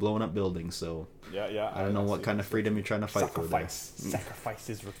time they're blowing up buildings. So Yeah. I don't know what kind of freedom you're trying to fight for there. Sacrifice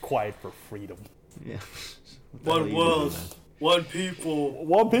is required for freedom. Yeah. What the hell are One you world, doing, man? one people.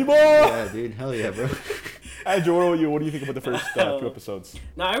 One people. Yeah, dude. Hell yeah, bro. Andrew, what do you think about the first 2 episodes?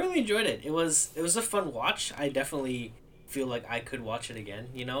 No, I really enjoyed it. It was a fun watch. I definitely feel like I could watch it again.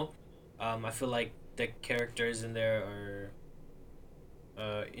 You know, I feel like the characters in there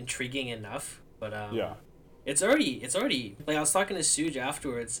are intriguing enough. But Yeah. it's already like I was talking to Suj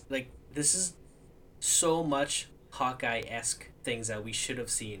afterwards. Like this is so much Hawkeye-esque things that we should have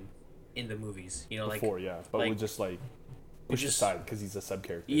seen in the movies. You know, like before, yeah, but like, we'll just like push just- aside because he's a sub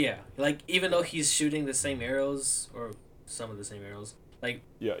character. yeah, like even though he's shooting the same arrows or some of the same arrows, like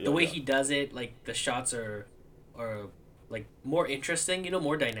yeah, the way he does it, like the shots are like more interesting. You know,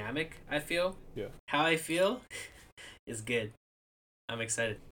 more dynamic. I feel. Yeah. How I feel is good. I'm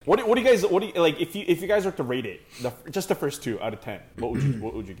excited. What do you guys like if you guys were to rate it, just the first 2 out of 10, what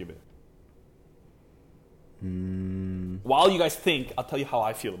would you give it? While you guys think, I'll tell you how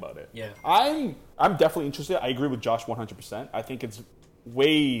I feel about it. Yeah. I'm definitely interested. I agree with Josh 100%. I think it's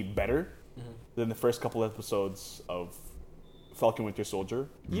way better than the first couple episodes of Falcon Winter Soldier.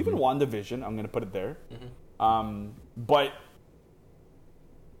 Even WandaVision, I'm going to put it there. But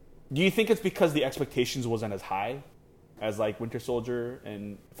do you think it's because the expectations wasn't as high as like Winter Soldier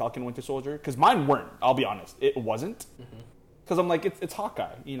and Falcon Winter Soldier? Because mine weren't, I'll be honest. It wasn't. Because I'm like, it's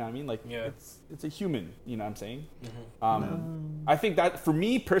Hawkeye, you know what I mean? Like, Yeah. it's a human, you know what I'm saying? I think that, for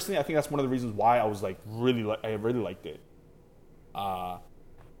me personally, I think that's one of the reasons why I was like, I really liked it. But,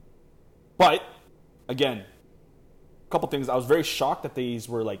 again, a couple things. I was very shocked that these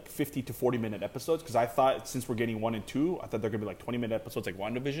were like 50 to 40 minute episodes, because I thought, since we're getting 1 and 2, I thought they're going to be like 20-minute episodes like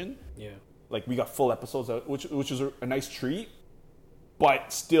WandaVision. Yeah. Like, we got full episodes, which was a nice treat.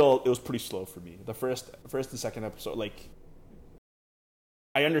 But still, it was pretty slow for me. The first and second episode, like,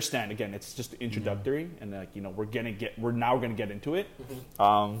 I understand. Again, it's just introductory, and like, you know, we're now gonna get into it.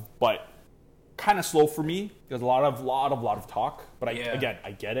 But kind of slow for me. There's a lot of talk. But again,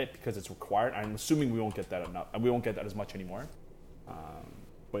 I get it because it's required. I'm assuming we won't get that enough, and we won't get that as much anymore.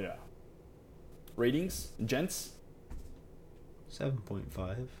 But yeah, ratings, gents.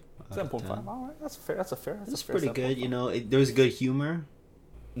 7.5. 7.5. All right, that's fair. That's fair. That's pretty good. You know, there's good humor.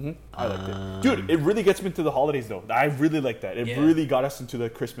 I liked it, dude. It really gets me into the holidays, though. I really like that. It really got us into the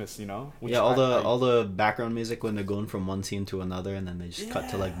Christmas, you know. Yeah, all the background music when they're going from one scene to another, and then they just cut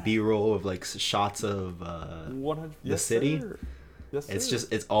to like B-roll of like shots of the city. Sir. Yes, It's sir.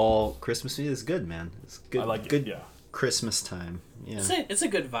 just, it's all Christmas music. It's good, man. It's good. I like good it. Yeah. Christmas time. Yeah. It's a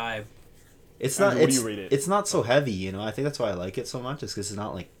good vibe. It's Andrew, not. what do you rate it? It's not so heavy, you know. I think that's why I like it so much. Is because it's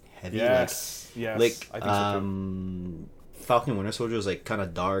not like heavy. Yes. Like I think so too. Falcon Winter Soldier was like kind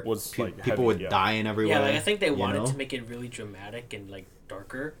of dark. Was, like, people heavy, would yeah. dying everywhere. Yeah, like I think they you wanted know? to make it really dramatic and like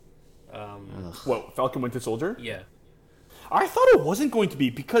darker. What, Falcon Winter Soldier? Yeah. I thought it wasn't going to be,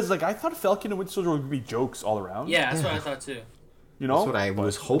 because like I thought Falcon and Winter Soldier would be jokes all around. Yeah, that's what I thought too. You know. That's what I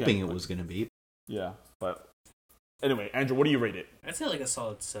was But, hoping again, it was gonna be. Yeah, but anyway, Andrew, what do you rate it? I'd say like a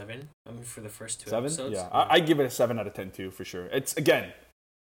solid 7. I mean, for the first 2 7? episodes. Yeah, I give it a 7 out of 10 too, for sure. It's, again,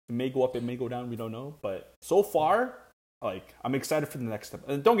 it may go up, it may go down, we don't know. But so far, like, I'm excited for the next step.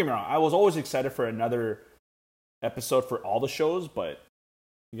 And don't get me wrong, I was always excited for another episode for all the shows, but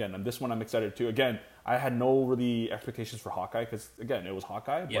again, on this one I'm excited too. Again, I had no really expectations for Hawkeye, because again, it was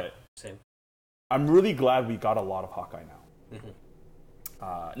Hawkeye. Yeah, But same. I'm really glad we got a lot of Hawkeye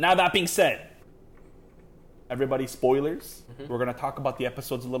now. Now that being said, everybody, spoilers. We're gonna talk about the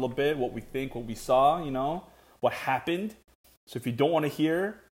episodes a little bit, what we think, what we saw, you know, what happened. So if you don't want to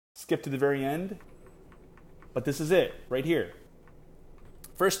hear, skip to the very end. But this is it, right here.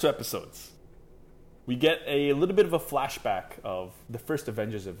 First 2 episodes. We get a little bit of a flashback of the first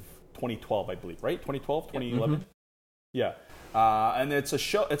Avengers of 2012, I believe, right? 2012, 2011? Yeah. And it's a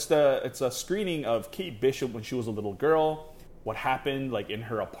show. It's a screening of Kate Bishop when she was a little girl. What happened, like, in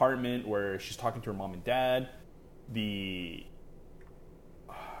her apartment where she's talking to her mom and dad. The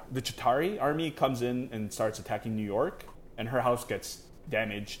Chitauri army comes in and starts attacking New York, and her house gets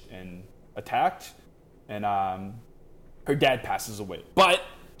damaged and attacked, and her dad passes away. But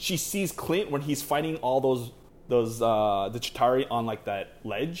she sees Clint when he's fighting all the Chitauri on like that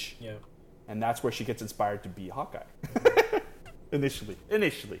ledge. Yeah. And that's where she gets inspired to be Hawkeye. Initially.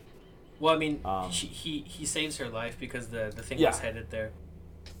 Well, I mean, he saves her life because the thing Yeah. was headed there.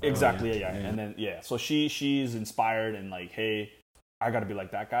 Exactly, yeah. And then so she's inspired and like, hey, I gotta be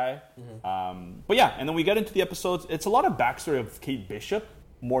like that guy. But yeah, and then we get into the episodes. It's a lot of backstory of Kate Bishop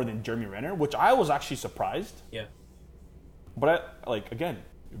more than Jeremy Renner, which I was actually surprised. Yeah. But again,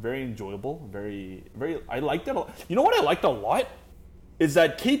 very enjoyable, very, very. I liked it. You know what I liked a lot is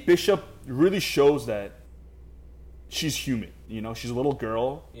that Kate Bishop really shows that she's human. You know, she's a little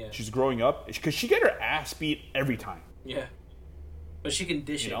girl. Yeah. She's growing up because she get her ass beat every time. Yeah. But she can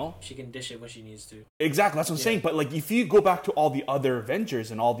dish You it. know? She can dish it when she needs to. Exactly, that's what I'm saying. But like, if you go back to all the other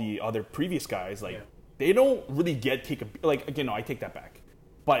Avengers and all the other previous guys, like they don't really like again. No, I take that back.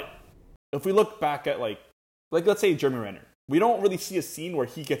 But if we look back at like let's say Jeremy Renner, we don't really see a scene where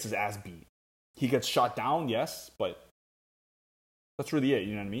he gets his ass beat. He gets shot down, yes, but that's really it.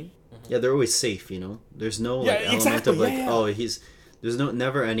 You know what I mean? Yeah, they're always safe, you know. There's no Yeah, like element exactly, of like, yeah. oh, There's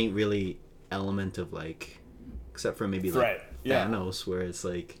never any really element of like, except for maybe Threat. like Yeah. Thanos, where it's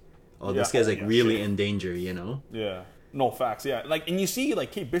like, oh, Yeah. this guy's like Yeah, really shit. in danger, you know? Yeah. No facts. Yeah. Like, and you see,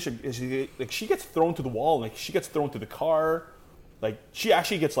 like Kate Bishop is like she gets thrown to the wall. Like she gets thrown to the car. Like she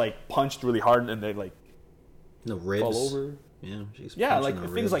actually gets like punched really hard, and they like The ribs. fall over. Yeah, she's Yeah, punching like the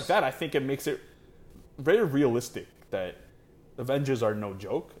things ribs. like that. I think it makes it very realistic that Avengers are no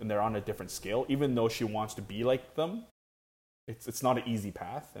joke and they're on a different scale. Even though she wants to be like them, it's not an easy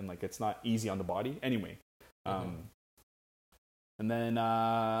path, and like it's not easy on the body. Anyway, and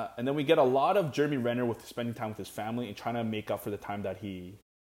then we get a lot of Jeremy Renner with spending time with his family and trying to make up for the time that he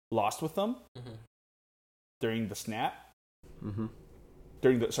lost with them during the snap,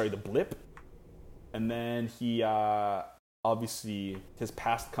 during the blip, and then he obviously his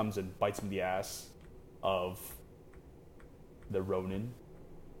past comes and bites him in the ass of the Ronin.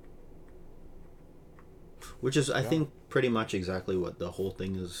 Which is, I think, pretty much exactly what the whole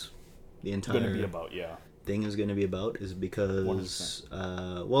thing is. The entire Going to be about, yeah. thing is going to be about is because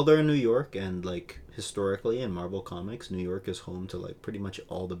 100%. well, they're in New York, and like historically in Marvel Comics, New York is home to like pretty much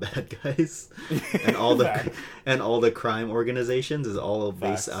all the bad guys and all the crime organizations is all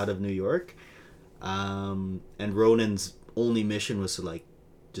based Facts. out of New York. And Ronan's only mission was to like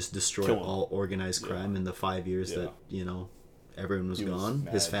just destroy Kill 'em. all organized crime in the 5 years that everyone was He was gone,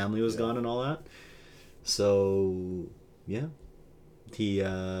 his mad. family was gone, and all that. So yeah, he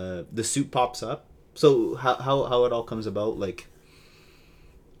the suit pops up. So how it all comes about, like,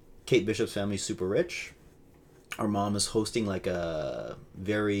 Kate Bishop's family's super rich. Our mom is hosting like a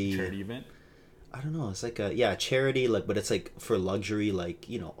very Charity event. I don't know, it's like a charity, like, but it's like for luxury, like,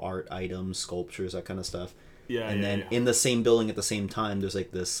 you know, art items, sculptures, that kind of stuff. Yeah, And yeah, then yeah. in the same building at the same time, there's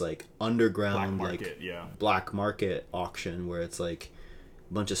like this like underground Black market, like yeah. black market auction where it's like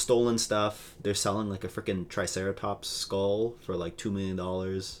a bunch of stolen stuff. They're selling like a freaking Triceratops skull for like $2 million.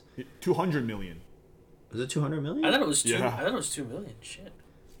 200 million. Was it 200 million? I thought it was two. Yeah. I thought it was 2 million. Shit.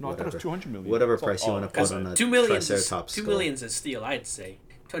 No, I thought it Whatever. was 200 million. Whatever It's all- price you want to put okay. on that 2 million. Is, Triceratops 2 skull. millions is steal. I'd say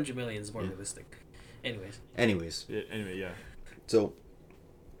 200 million is more realistic. Anyways, Yeah, anyway, yeah. so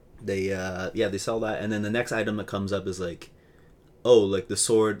they they sell that, and then the next item that comes up is like, oh, like the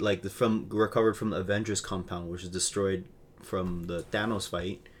sword, like from recovered from the Avengers compound, which is destroyed from the Thanos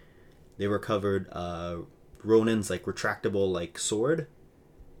fight. They recovered Ronin's like retractable like sword.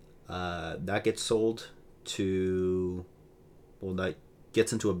 That gets sold to, well, that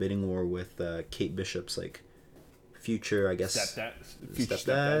gets into a bidding war with Kate Bishop's like future, I guess, Future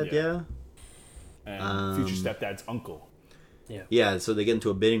stepdad, yeah. And future stepdad's uncle. Yeah, so they get into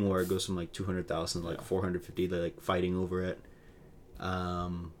a bidding war. It goes from like 200,000 to like 450. They're like fighting over it.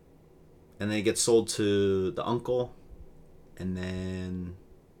 And then it gets sold to the uncle. And then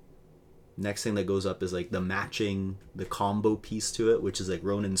next thing that goes up is like the combo piece to it, which is like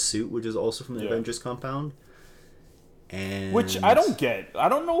Ronin's suit, which is also from the Avengers compound. And Which I don't get. I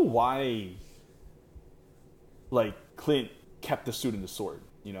don't know why, like, Clint kept the suit and the sword,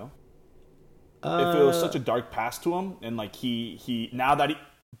 you know? If it was such a dark past to him, and like he now that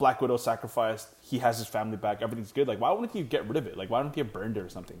Black Widow sacrificed, he has his family back, everything's good. Like, why wouldn't he get rid of it? Like, why don't he have burned it or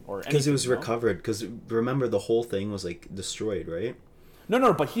something? Or because it was anything, you know? recovered. Because remember, the whole thing was like destroyed, right?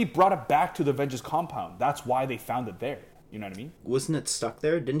 No, but he brought it back to the Avengers compound. That's why they found it there. You know what I mean? Wasn't it stuck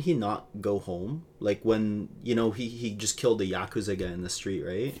there? Didn't he not go home? Like when, you know, he just killed the Yakuza guy in the street,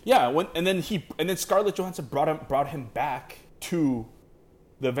 right? Yeah. And then Scarlett Johansson brought him back to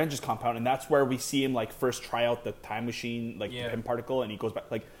the Avengers compound, and that's where we see him like first try out the time machine, like the Pym particle, and he goes back.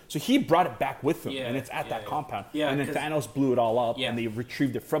 Like, so he brought it back with him, and it's at that compound. Yeah, and then 'cause- Thanos blew it all up, and they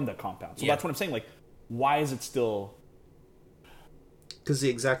retrieved it from the compound. So Yeah. that's what I'm saying. Like, why is it still? Because the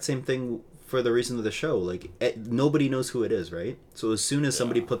exact same thing for the reason of the show. Like, nobody knows who it is, right? So as soon as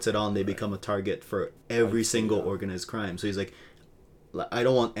somebody puts it on, they become a target for every single organized crime. So he's like, I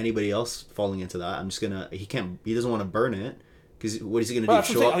don't want anybody else falling into that. I'm just gonna. He doesn't want to burn it. Because what is he gonna do? Well,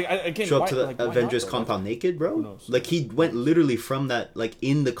 that's what Show I'm up, saying. Like, again, show up why- to the like, why not, Avengers though? compound naked, bro? Who knows? Like he went literally from that, like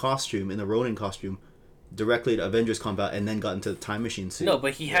in the costume, in the Ronin costume, directly to Avengers compound, and then got into the time machine suit. no,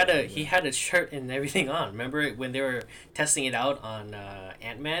 but he had a shirt and everything on. Remember when they were testing it out on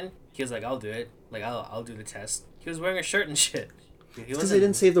Ant-Man? He was like, "I'll do it. Like, I'll do the test." He was wearing a shirt and shit. because they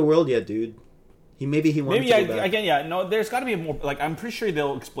didn't save the world yet, dude. Maybe he wanted Maybe to go back. again, yeah. No, there's got to be a more. Like, I'm pretty sure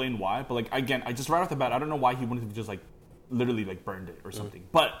they'll explain why. But like, again, I just right off the bat, I don't know why he wouldn't have just like literally like burned it or something.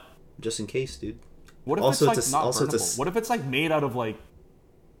 But Just in case, dude. what if Also, it's like it's a- not also, it's a burnable? s- What if it's like made out of like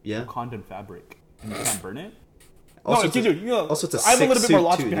Yeah. condom fabric and you can't burn it? Also, No, it's a- dude, you know, also, it's a I have a little sick bit more suit,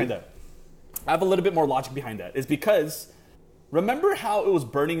 logic too, behind dude. that. I have a little bit more logic behind that. Is because remember how it was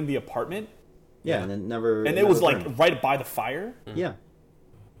burning in the apartment Yeah, and it never. And it it was never like burned. right by the fire. Yeah.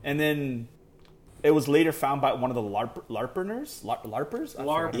 And then it was later found by one of the LARPers. I forgot.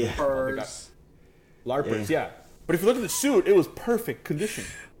 LARPers. LARPers, yeah. But if you look at the suit, it was perfect condition.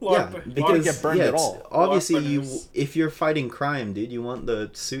 Yeah, didn't because get burned at it's- all. obviously, Larpeners. if you're fighting crime, dude, you want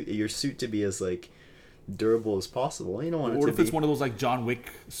your suit to be as like durable as possible. You don't want it What to if be. it's one of those like John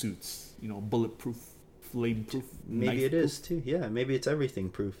Wick suits? You know, bulletproof, flame-proof. Maybe it knife-proof? is too. Yeah, maybe it's everything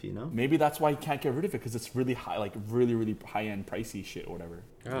proof. You know. Maybe that's why you can't get rid of it because it's really high, like really, really high-end, pricey shit or whatever.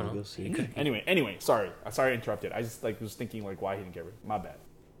 I don't know. We'll see. Anyway, sorry I interrupted. I just like was thinking like why he didn't get rid. My bad.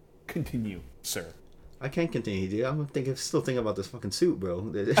 Continue, sir. I can't continue, dude. Still thinking about this fucking suit, bro.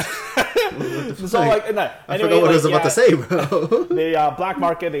 What the So fuck? like, no, I anyway, forgot what I like, was about to say, bro. They black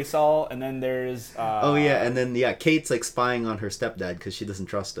market they sell, and then there's Oh yeah, and then Kate's like spying on her stepdad because she doesn't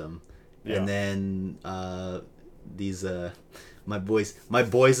trust him, Yeah. and then these my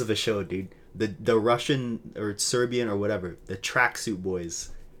boys of the show, dude. The Russian or Serbian or whatever, the tracksuit boys.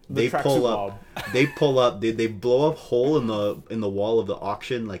 The They tracksuit pull up. They pull up. They blow up hole in the wall of the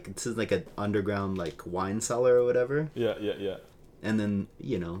auction, like it's like an underground like wine cellar or whatever. yeah. And then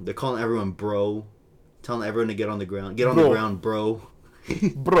they're calling everyone bro, telling everyone to get on the ground. Get on Bro. the ground, bro.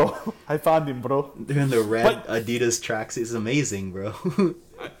 Bro, I found him, bro. They're in the red But- Adidas tracksuits. It's amazing, bro.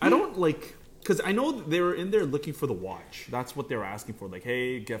 I don't like because I know they were in there looking for the watch. That's what they were asking for. Like,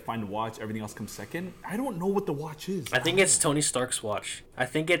 hey, find the watch. Everything else comes second. I don't know what the watch is. I think it's Tony Stark's watch. I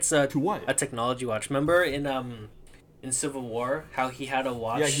think it's To what? a technology watch. Remember in Civil War how he had a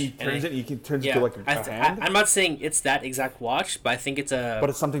watch? Yeah, he turns and it. He can turns Yeah, it to like a hand. I'm not saying it's that exact watch, but I think it's a.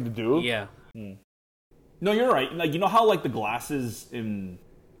 But it's something to do. yeah. No, you're right. Like you know how like the glasses in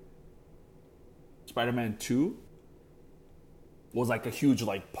Spider-Man 2 was like a huge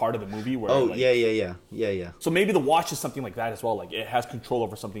like part of the movie where. Oh like, yeah. So maybe the watch is something like that as well. Like it has control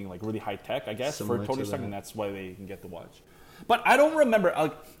over something like really high tech, I guess, Similar for Tony to Stark, that. and that's why they can get the watch. But I don't remember.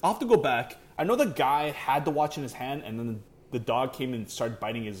 Like, I'll have to go back. I know the guy had the watch in his hand, and then the dog came and started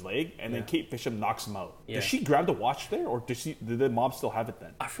biting his leg, and then Kate Bishop knocks him out. Yeah. Does she grab the watch there, or did the mom still have it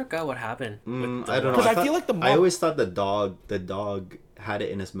then? I forgot what happened. with the I don't know. watch. 'Cause I feel like the I mom- always thought the dog had it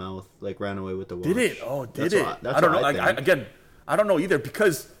in his mouth, like ran away with the watch. Did it? Oh, did That's it? what- that's I don't know. what Like, think. I don't know either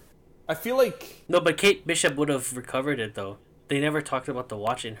because I feel like No, but Kate Bishop would have recovered it though. They never talked about the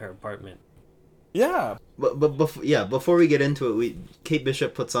watch in her apartment. yeah, But before we get into it, Kate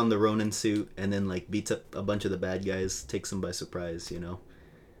Bishop puts on the Ronin suit and then like beats up a bunch of the bad guys, takes them by surprise, and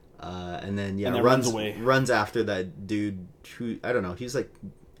then And then runs runs away. runs after that dude who I don't know. He's like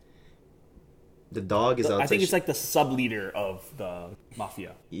the dog is outside. I think it's like the sub leader of the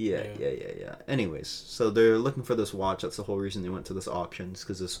mafia. Yeah. Anyways, so they're looking for this watch. That's the whole reason they went to this auction,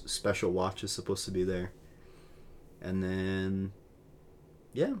 because this special watch is supposed to be there. And then,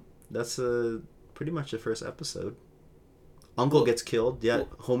 yeah, that's pretty much the first episode. Uncle gets killed. Yeah,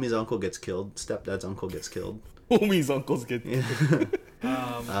 homie's uncle gets killed. Stepdad's uncle gets killed. Homie's uncles get.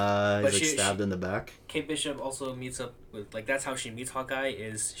 But He's like stabbed in the back. Kate Bishop also meets up with that's how she meets Hawkeye.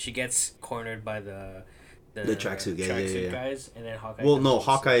 Is she gets cornered by the tracksuit guy, yeah. guys, and then Hawkeye. Well, comes no, and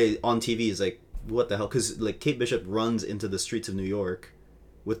Hawkeye on TV is like, what the hell? Because like Kate Bishop runs into the streets of New York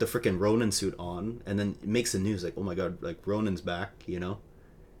with the freaking Ronin suit on, and then makes the news like, oh my god, like Ronin's back,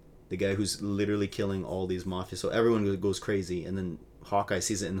 the guy who's literally killing all these mafia. So everyone goes crazy, and then Hawkeye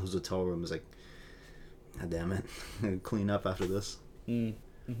sees it in his hotel room. Is like, god damn it, clean up after this.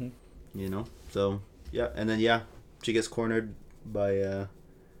 So yeah, and then she gets cornered by the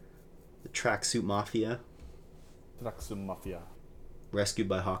tracksuit mafia, Tracksuit mafia. rescued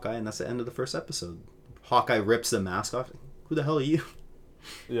by Hawkeye, and that's the end of the first episode. Hawkeye rips the mask off. Who the hell are you?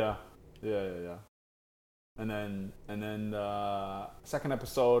 Yeah. And then second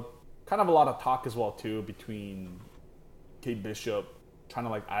episode, kind of a lot of talk as well too between Kate Bishop trying to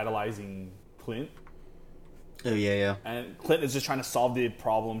like idolizing Clint, Oh yeah. and Clint is just trying to solve the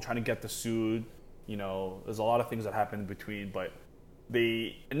problem, trying to get the suit. There's a lot of things that happen in between, but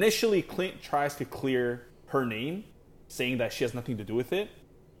initially Clint tries to clear her name, saying that she has nothing to do with it.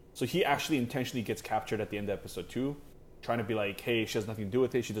 So he actually intentionally gets captured at the end of episode 2, trying to be like, hey, she has nothing to do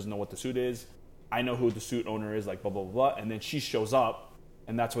with it. She doesn't know what the suit is. I know who the suit owner is, like blah, blah, blah. And then she shows up,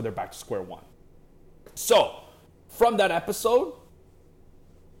 and that's where they're back to square one. So from that episode,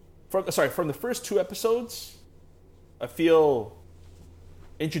 from the first 2 episodes, I feel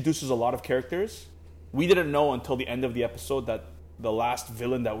introduces a lot of characters. We didn't know until the end of the episode that the last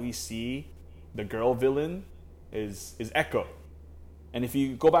villain that we see, the girl villain, is Echo. And if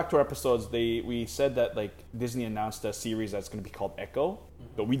you go back to our episodes, we said that like Disney announced a series that's going to be called Echo,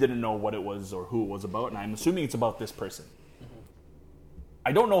 but we didn't know what it was or who it was about, and I'm assuming it's about this person.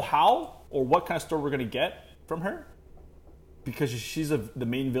 I don't know how or what kind of story we're gonna get from her, because she's the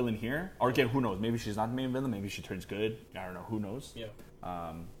main villain here. Or again, who knows? Maybe she's not the main villain. Maybe she turns good. I don't know. Who knows? Yeah.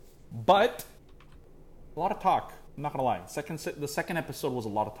 But a lot of talk. I'm not gonna lie. The second episode was a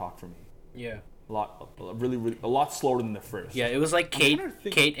lot of talk for me. Yeah. A lot slower than the first. Yeah, it was like Kate trying to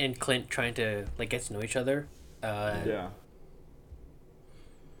think- Kate and Clint trying to like get to know each other. Yeah.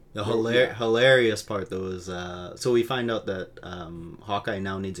 The hilarious part though is so we find out that Hawkeye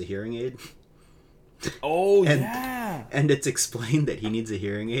now needs a hearing aid. Oh And- yeah. And it's explained that he needs a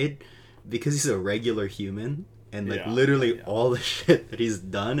hearing aid because he's a regular human, and like Yeah, literally yeah. all the shit that he's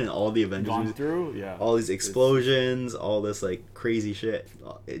done and all the Avengers Gone movies, through. Yeah. all these explosions, all this like crazy shit.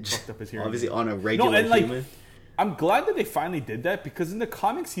 It just Fucked up his hearing. obviously on a regular and, like, human. I'm glad that they finally did that, because in the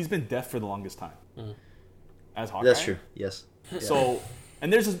comics he's been deaf for the longest time. As Hawkeye. That's true. Yes. So,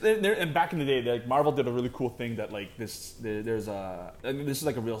 and and back in the day, like Marvel did a really cool thing that like this is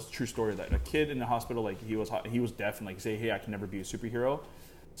like a real true story, that a kid in the hospital, like he was deaf, and like say, hey, I can never be a superhero.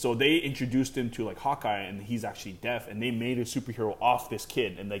 So they introduced him to like Hawkeye, and he's actually deaf, and they made a superhero off this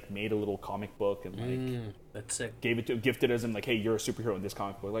kid, and like made a little comic book, and like That's sick. gifted as him, like, hey, you're a superhero in this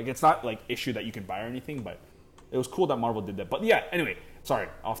comic book. Like, it's not like issue that you can buy or anything, but it was cool that Marvel did that. But yeah, anyway, sorry,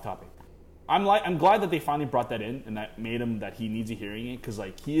 off topic. I'm glad that they finally brought that in, and that made him that he needs a hearing aid, because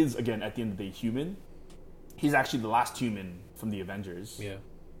like he is, again, at the end of the day, human. He's actually the last human from the Avengers. Yeah.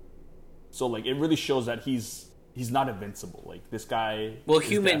 So like it really shows that he's not invincible. Like this guy. Well, is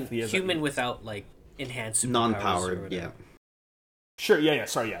human deaf. He has, human without like enhanced superpowers or Non-powered. whatever. Yeah. Sure. Yeah.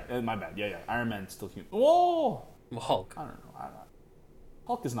 Sorry. Yeah. My bad. Yeah. Iron Man's still human. Whoa. Well, Hulk. I don't know.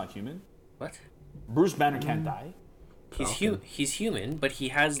 Hulk is not human. What? Bruce Banner can't die. He's human, but he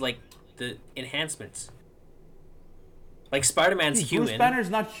has like the enhancements. Like Spider-Man's Dude, human. Bruce Banner's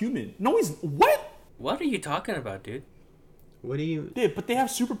not human. No, he's what? What are you talking about, dude? What do you? Yeah, but they have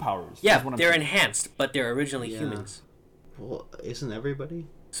superpowers. Yeah, is what I'm they're saying. enhanced, but they're originally Yeah. humans. Well, isn't everybody?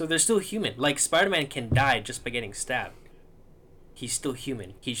 So they're still human. Like Spider-Man can die just by getting stabbed. He's still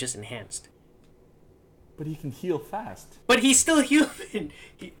human. He's just enhanced. But he can heal fast. But he's still human.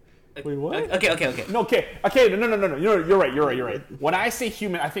 Wait, what? Okay. No, okay, no. You're right. When I say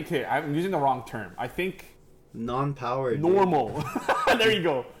human, I think I'm using the wrong term. I think Non-powered. normal. There you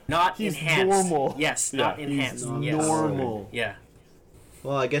go. Not He's enhanced. normal. Yes, Yeah, not he's enhanced. Yes. normal. Yeah.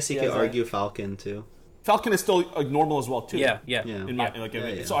 Well, I guess you Yeah, could right. argue Falcon too. Falcon is still normal as well too. Yeah. Yeah. In my, like,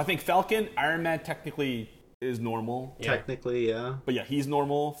 Yeah. So I think Falcon, Iron Man technically is normal. Yeah. Technically, yeah. But yeah, he's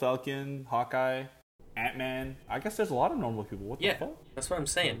normal. Falcon, Hawkeye, Ant-Man. I guess there's a lot of normal people. What the Yeah. fuck? That's what I'm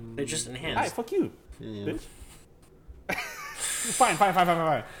saying. They're just Hi, enhanced. fuck you, Yeah. bitch.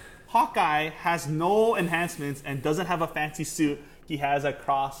 Fine. Hawkeye has no enhancements and doesn't have a fancy suit. He has a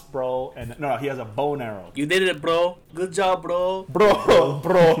crossbow and no, he has a bow and arrow. You did it, bro. Good job, bro. Bro,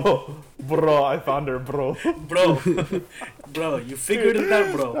 I found her, bro. Bro. Bro, you figured it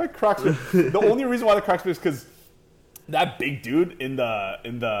out, bro. That cracks me. The only reason why that cracks me is because that big dude in the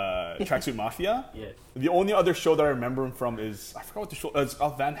Tracksuit Mafia. Yeah. The only other show that I remember him from is I forgot what the show. It's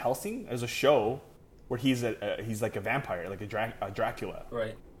Van Helsing. There's a show where he's like a vampire, like a Dracula,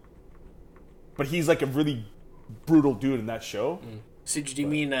 Right. but he's like a really brutal dude in that show. So do you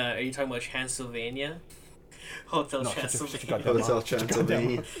mean, are you talking about Transylvania? Hotel No, shut your Transylvania. goddamn Hotel mouth.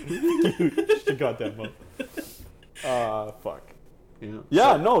 Transylvania. She got that mouth. Fuck. Yeah.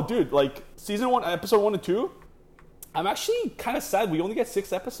 Yeah, no, dude. Like season 1, episode 1 and 2. I'm actually kind of sad we only get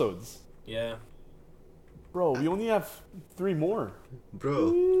 6 episodes. Yeah. Bro, we only have 3 more.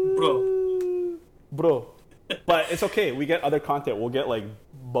 Bro. Bro. But it's okay. We get other content. We'll get like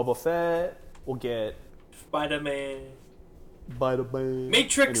Boba Fett. We'll get Spider-Man. Spider-Man.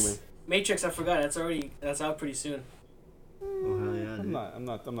 Matrix. Anyway, Matrix, I forgot. That's out pretty soon. Oh hell yeah, dude. I'm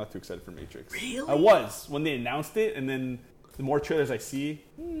not too excited for Matrix. Really? I was when they announced it, and then the more trailers I see,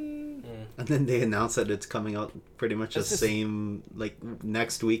 And then they announced that it's coming out pretty much the It's just- same like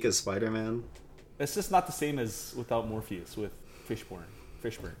next week as Spider-Man. it's just not the same as without Morpheus with Fishburne. Or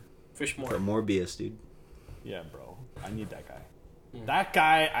Fishmore. Morbius, dude. Yeah, bro. I need that guy. That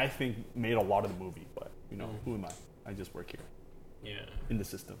guy, I think, made a lot of the movie, but you know, who am I? I just work here Yeah. in the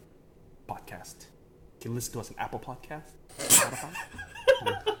system. Podcast. Can you listen to us on Apple Podcast? Spotify?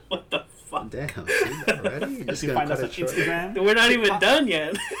 What the fuck? Damn, dude, already? You just You gonna find us cut on it short? Instagram. We're not even done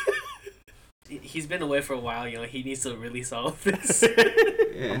yet. He's been away for a while, you know. He needs to release all of this.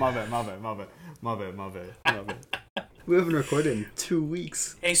 Yeah. My bad. We haven't recorded in 2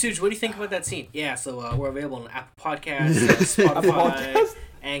 weeks. Hey, Suj, what do you think about that scene? Yeah, so we're available on Apple Podcasts, Spotify, Apple Podcasts?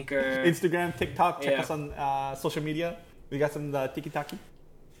 Anchor. Instagram, TikTok. Check Yeah. us on social media. We got some tiki-taki.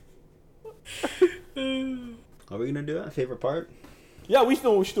 Are we gonna do that? Favorite part? Yeah, we should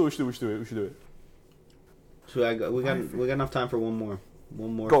do it. So we got enough time for one more.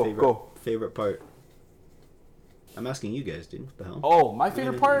 Favorite part. I'm asking you guys, dude. What the hell? Oh, my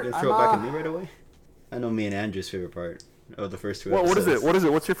favorite part. You gonna throw it back at me right away? I know me and Andrew's favorite part. Oh, the first two. What is it?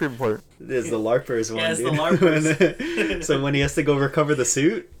 What's your favorite part? There's the LARPers one, it's dude. the LARPers. So when he has to go recover the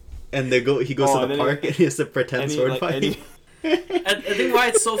suit, and he goes to the park and he has to pretend sword fighting. I think why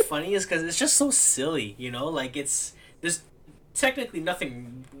it's so funny is because it's just so silly, you know. Like there's technically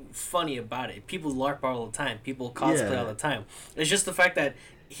nothing funny about it. People LARP all the time. People cosplay all the time. It's just the fact that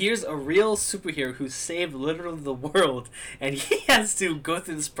here's a real superhero who saved literally the world, and he has to go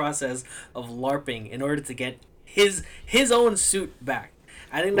through this process of LARPing in order to get his own suit back.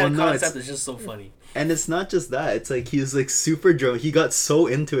 I think that concept is just so funny. And it's not just that. It's like he's like super dramatic. He got so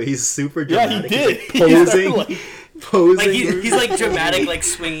into it. He's super dramatic. Yeah, he did. Posing. Posing. Like he's like dramatic, like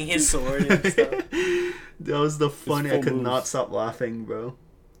swinging his sword and stuff. That was the funny. I could not stop laughing, bro.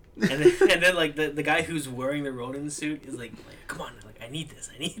 And then like the guy who's wearing the Ronin suit is like come on, like I need this.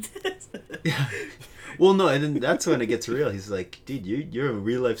 Yeah. Well, no, and then that's when it gets real. He's like, dude, you're a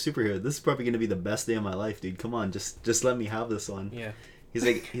real life superhero. This is probably gonna be the best day of my life, dude. Come on, just let me have this one. Yeah. He's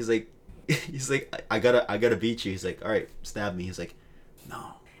like, I gotta beat you. He's like, all right, stab me. He's like,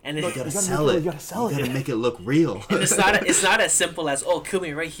 no. And You gotta sell it. You gotta make it look real. And it's not as simple as kill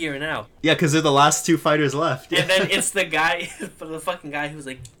me right here and now. Yeah, because they're the last two fighters left. And then it's the fucking guy who's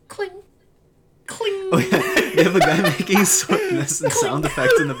like cling, cling. Oh, yeah. They have a guy making sound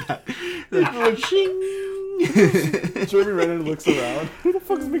effects in the back. Like, Jeremy Renner looks around. Who the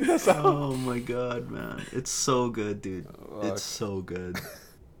fuck is making that sound? Oh my god, man, it's so good, dude. It's so good.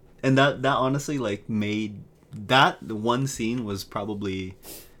 And that honestly like made that one scene was probably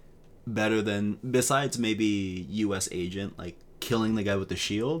better than, besides maybe U.S. Agent, like killing the guy with the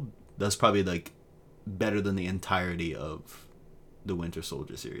shield. That's probably like better than the entirety of the Winter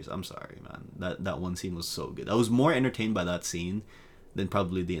Soldier series. I'm sorry, man. That one scene was so good. I was more entertained by that scene than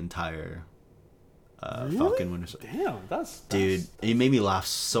probably the entire really? Falcon Winter Soldier. Damn, that's Dude, it made me laugh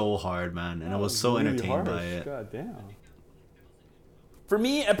so hard, man, and I was so really entertained harsh. by it. God damn. For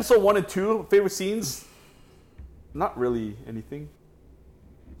me, episode 1 and 2 favorite scenes. Not really anything.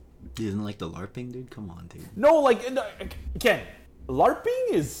 You didn't like the LARPing, dude? Come on, dude. No, like again,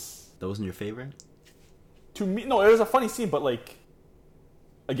 LARPing is That wasn't your favorite? to me. No, it was a funny scene, but like,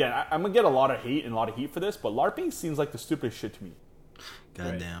 again, I'm gonna get a lot of hate and a lot of heat for this, but LARPing seems like the stupidest shit to me.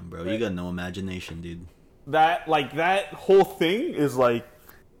 Goddamn, bro. Right. You got no imagination, dude. That whole thing is like,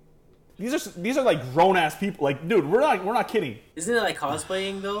 these are like grown ass people. Like, dude, we're not kidding. Isn't it like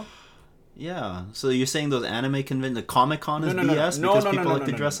cosplaying though? Yeah. So you're saying those anime conventions, the Comic-Con is No. BS because people like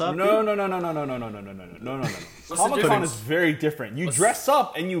to dress up? No. Comic-Con is very different. You dress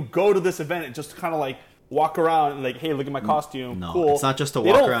up and you go to this event and just kind of like walk around and like, hey, look at my costume. No, cool. it's not just to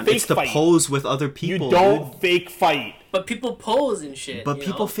walk around. It's to pose with other people. You don't fake fight. But people pose and shit. But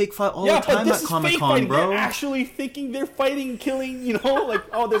people fake fight all Yeah, the time but this at is Comic fake Con, fighting. bro. They're actually thinking they're fighting, killing. You know, like,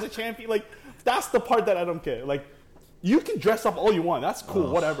 oh, there's a champion. Like, that's the part that I don't get. Like, you can dress up all you want. That's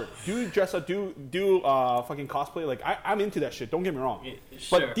cool. Whatever. Do dress up. Do fucking cosplay. Like, I'm into that shit. Don't get me wrong. Yeah,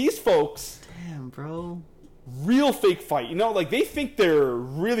 sure. But these folks, Damn, bro. real fake fight. You know, like they think they're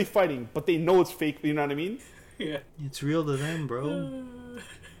really fighting, but they know it's fake. You know what I mean? Yeah. It's real to them, bro.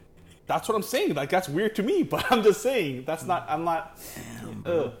 That's what I'm saying. Like, that's weird to me, but I'm just saying that's not. I'm not. Damn,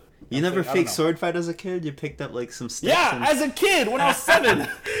 bro. You never saying, I don't fake know. sword fight as a kid? You picked up like some sticks? Yeah, and... as a kid when I was 7,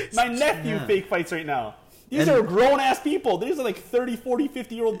 my nephew Yeah. fake fights right now. These And- are grown ass people. These are like 30, 40,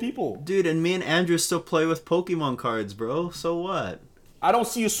 50-year-old people. Dude, and me and Andrew still play with Pokemon cards, bro. So what? I don't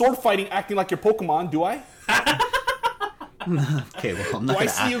see you sword fighting acting like your Pokemon, do I? Okay, well, I'm not Do I gonna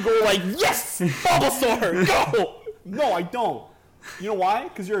see you go like, yes, Bulbasaur, go? No, I don't. You know why?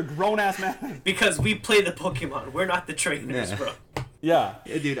 Because you're a grown ass man. Because we play the Pokemon. We're not the trainers, Yeah. bro. Yeah.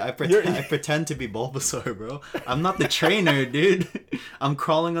 Yeah, dude, I pretend to be Bulbasaur, bro. I'm not the trainer, dude. I'm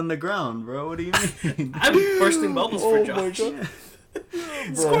crawling on the ground, bro. What do you mean? I'm bursting bubbles for Oh my Josh. god.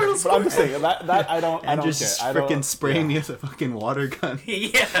 Squirtle, But I'm just saying that I don't Andrew's care. just I don't- freaking spraying yeah. me with a fucking water gun.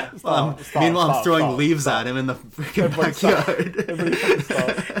 Yeah. Meanwhile, I'm throwing stop, leaves stop. at him in the freaking Everybody stop. backyard. Everybody fucking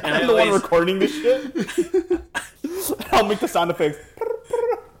stop. And I'm I the one always- recording this shit. I'll make the sound effects.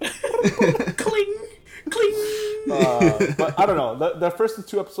 Cling, cling. But I don't know. The first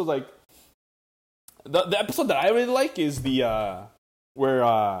 2 episodes, like the episode that I really like is the where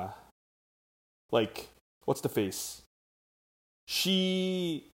like what's the face?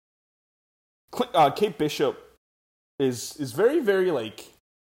 She Kate Bishop is very very like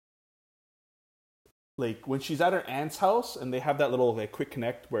when she's at her aunt's house and they have that little like quick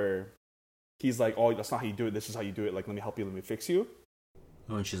connect where he's like, oh, that's not how you do it. This is how you do it. Like, let me help you. Let me fix you.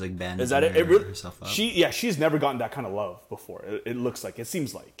 Oh, and she's like bandaging Is that it? It really, herself up. she's never gotten that kind of love before. It looks like, it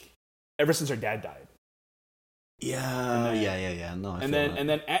seems like, ever since her dad died. Yeah, yeah. No, And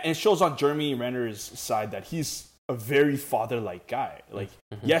then it shows on Jeremy Renner's side that he's a very father-like guy. Like,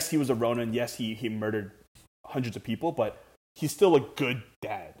 yes, he was a Ronin. Yes, he murdered hundreds of people, but he's still a good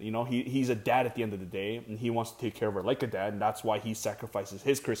dad. You know, he's a dad at the end of the day, and he wants to take care of her like a dad, and that's why he sacrifices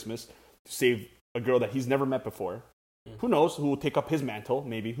his Christmas to save a girl that he's never met before. Who knows who will take up his mantle?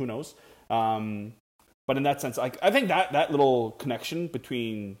 Maybe, who knows? But in that sense, I think that little connection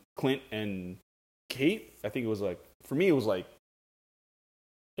between Clint and Kate, I think it was like, for me, it was like,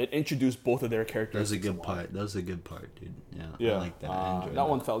 it introduced both of their characters. That was a good part. That was a good part, dude. Yeah. I like that. I enjoyed that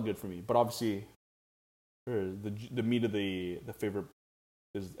one felt good for me. But obviously, the meat of the favorite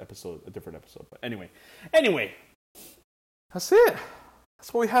is a different episode. But anyway, that's it.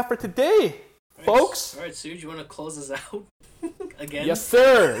 That's what we have for today, folks. All right, Suj, you want to close us out again? Yes,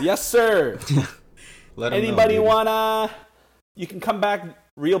 sir. Let 'em Anybody know, wanna? You can come back,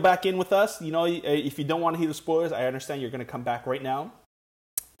 reel back in with us. You know, if you don't want to hear the spoilers, I understand. You're gonna come back right now.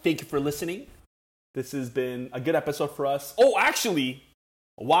 Thank you for listening. This has been a good episode for us. Oh, actually,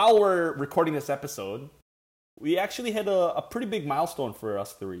 while we're recording this episode, we actually hit a pretty big milestone for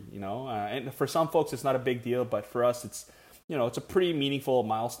us three. You know, and for some folks, it's not a big deal, but for us, it's a pretty meaningful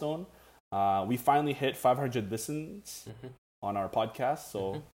milestone. We finally hit 500 listens on our podcast.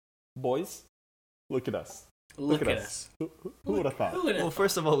 So, boys, look at us. Look at us. Who would have thought? Well,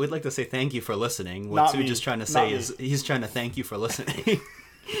 first of all, we'd like to say thank you for listening. What Not Suj me. is trying to Not say me. is he's trying to thank you for listening.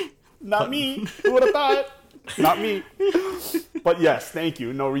 Not me. Who would have thought? Not me. But yes, thank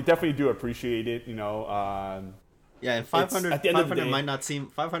you. No, we definitely do appreciate it. Yeah, and 500, at the end of the 500 day- might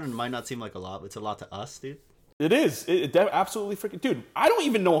not seem like a lot, but it's a lot to us, dude. It is. It absolutely freaking. Dude, I don't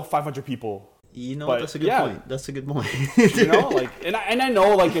even know 500 people. You know, But, that's a good yeah. point. That's a good point. You know, like, and I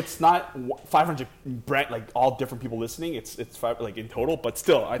know, like, it's not 500 like all different people listening. It's five, like, in total, but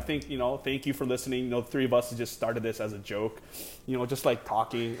still, I think, thank you for listening. The three of us just started this as a joke, just like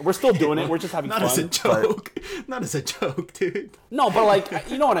talking. We're still doing it. We're just having Not fun. as a but- joke. Not as a joke, dude. No, but like,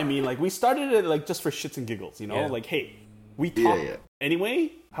 you know what I mean? Like, we started it like just for shits and giggles, Yeah. Like, hey, we talk Yeah.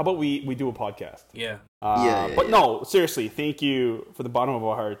 anyway. How about we do a podcast? Yeah. But no, seriously, thank you for the bottom of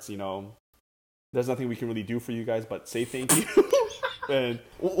our hearts. There's nothing we can really do for you guys but say thank you and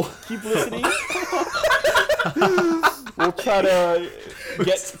keep listening. We'll try to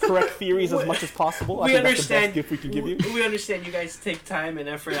get correct theories as much as possible. I We think understand. that's the best gift we can give you. We understand you guys take time and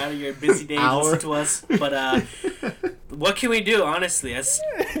effort out of your busy day to Hour. listen to us, but what can we do? Honestly,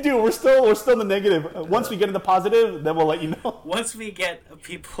 Dude, we're still in the negative. Once we get into positive, then we'll let you know. once we get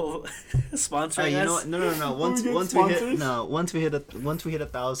people Hey, sponsoring you know us, what? No. Once we get once we hit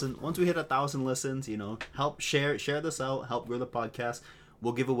sponsors? once we hit 1,000 listens, help share this out, help grow the podcast.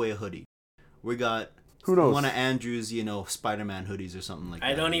 We'll give away a hoodie. We got Who knows? one of Andrew's, Spider-Man hoodies or something like that.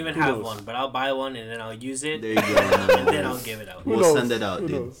 I don't even Who have knows? one, but I'll buy one and then I'll use it, There you go. and then I'll give it out. Who We'll knows? send it out, Who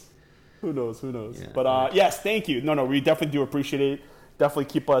dude. knows? Who knows? Yeah. But yes, thank you. No, we definitely do appreciate it. Definitely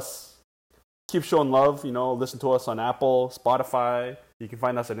keep showing love. Listen to us on Apple, Spotify. You can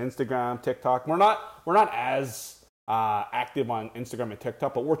find us on Instagram, TikTok. We're not as active on Instagram and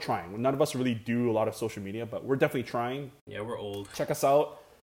TikTok, but we're trying. None of us really do a lot of social media, but we're definitely trying. Yeah, we're old. Check us out.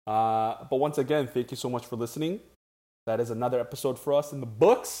 But once again, thank you so much for listening. That is another episode for us in the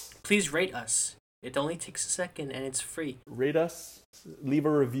books. Please rate us. It only takes a second and it's free. Rate us, leave a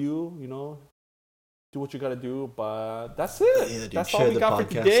review, do what you gotta do. But that's it. Yeah, dude, That's all share we the got for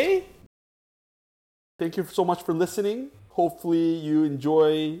podcast. today. Thank you so much for listening. Hopefully you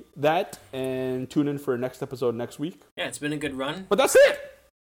enjoy that and tune in for our next episode next week. Yeah, it's been a good run. But that's it.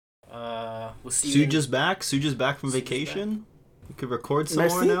 We'll see you. Suj is back. Suj is back from Suj is vacation. We could record somewhere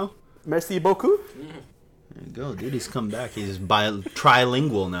Merci. now. Merci beaucoup. There you go, dude. He's come back. He's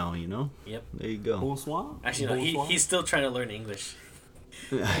trilingual now. Yep. There you go. Bonsoir. Actually, no, Bonsoir. he's still trying to learn English.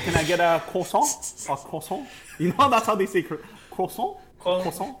 Can I get a croissant? A croissant? That's how they say croissant?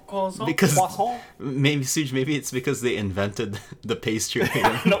 Croissant? Because Croissant? maybe Suj, maybe it's because they invented the pastry.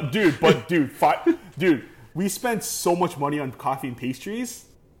 No, dude, we spent so much money on coffee and pastries.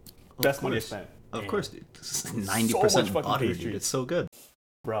 Best money I course. spent. Of course, dude. This is So much 90% fucking butter, pastry. dude. It's so good.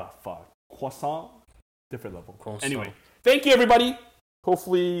 Bruh, fuck. Croissant, different level. Croissant. Anyway, thank you, everybody.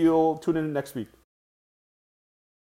 Hopefully you'll tune in next week.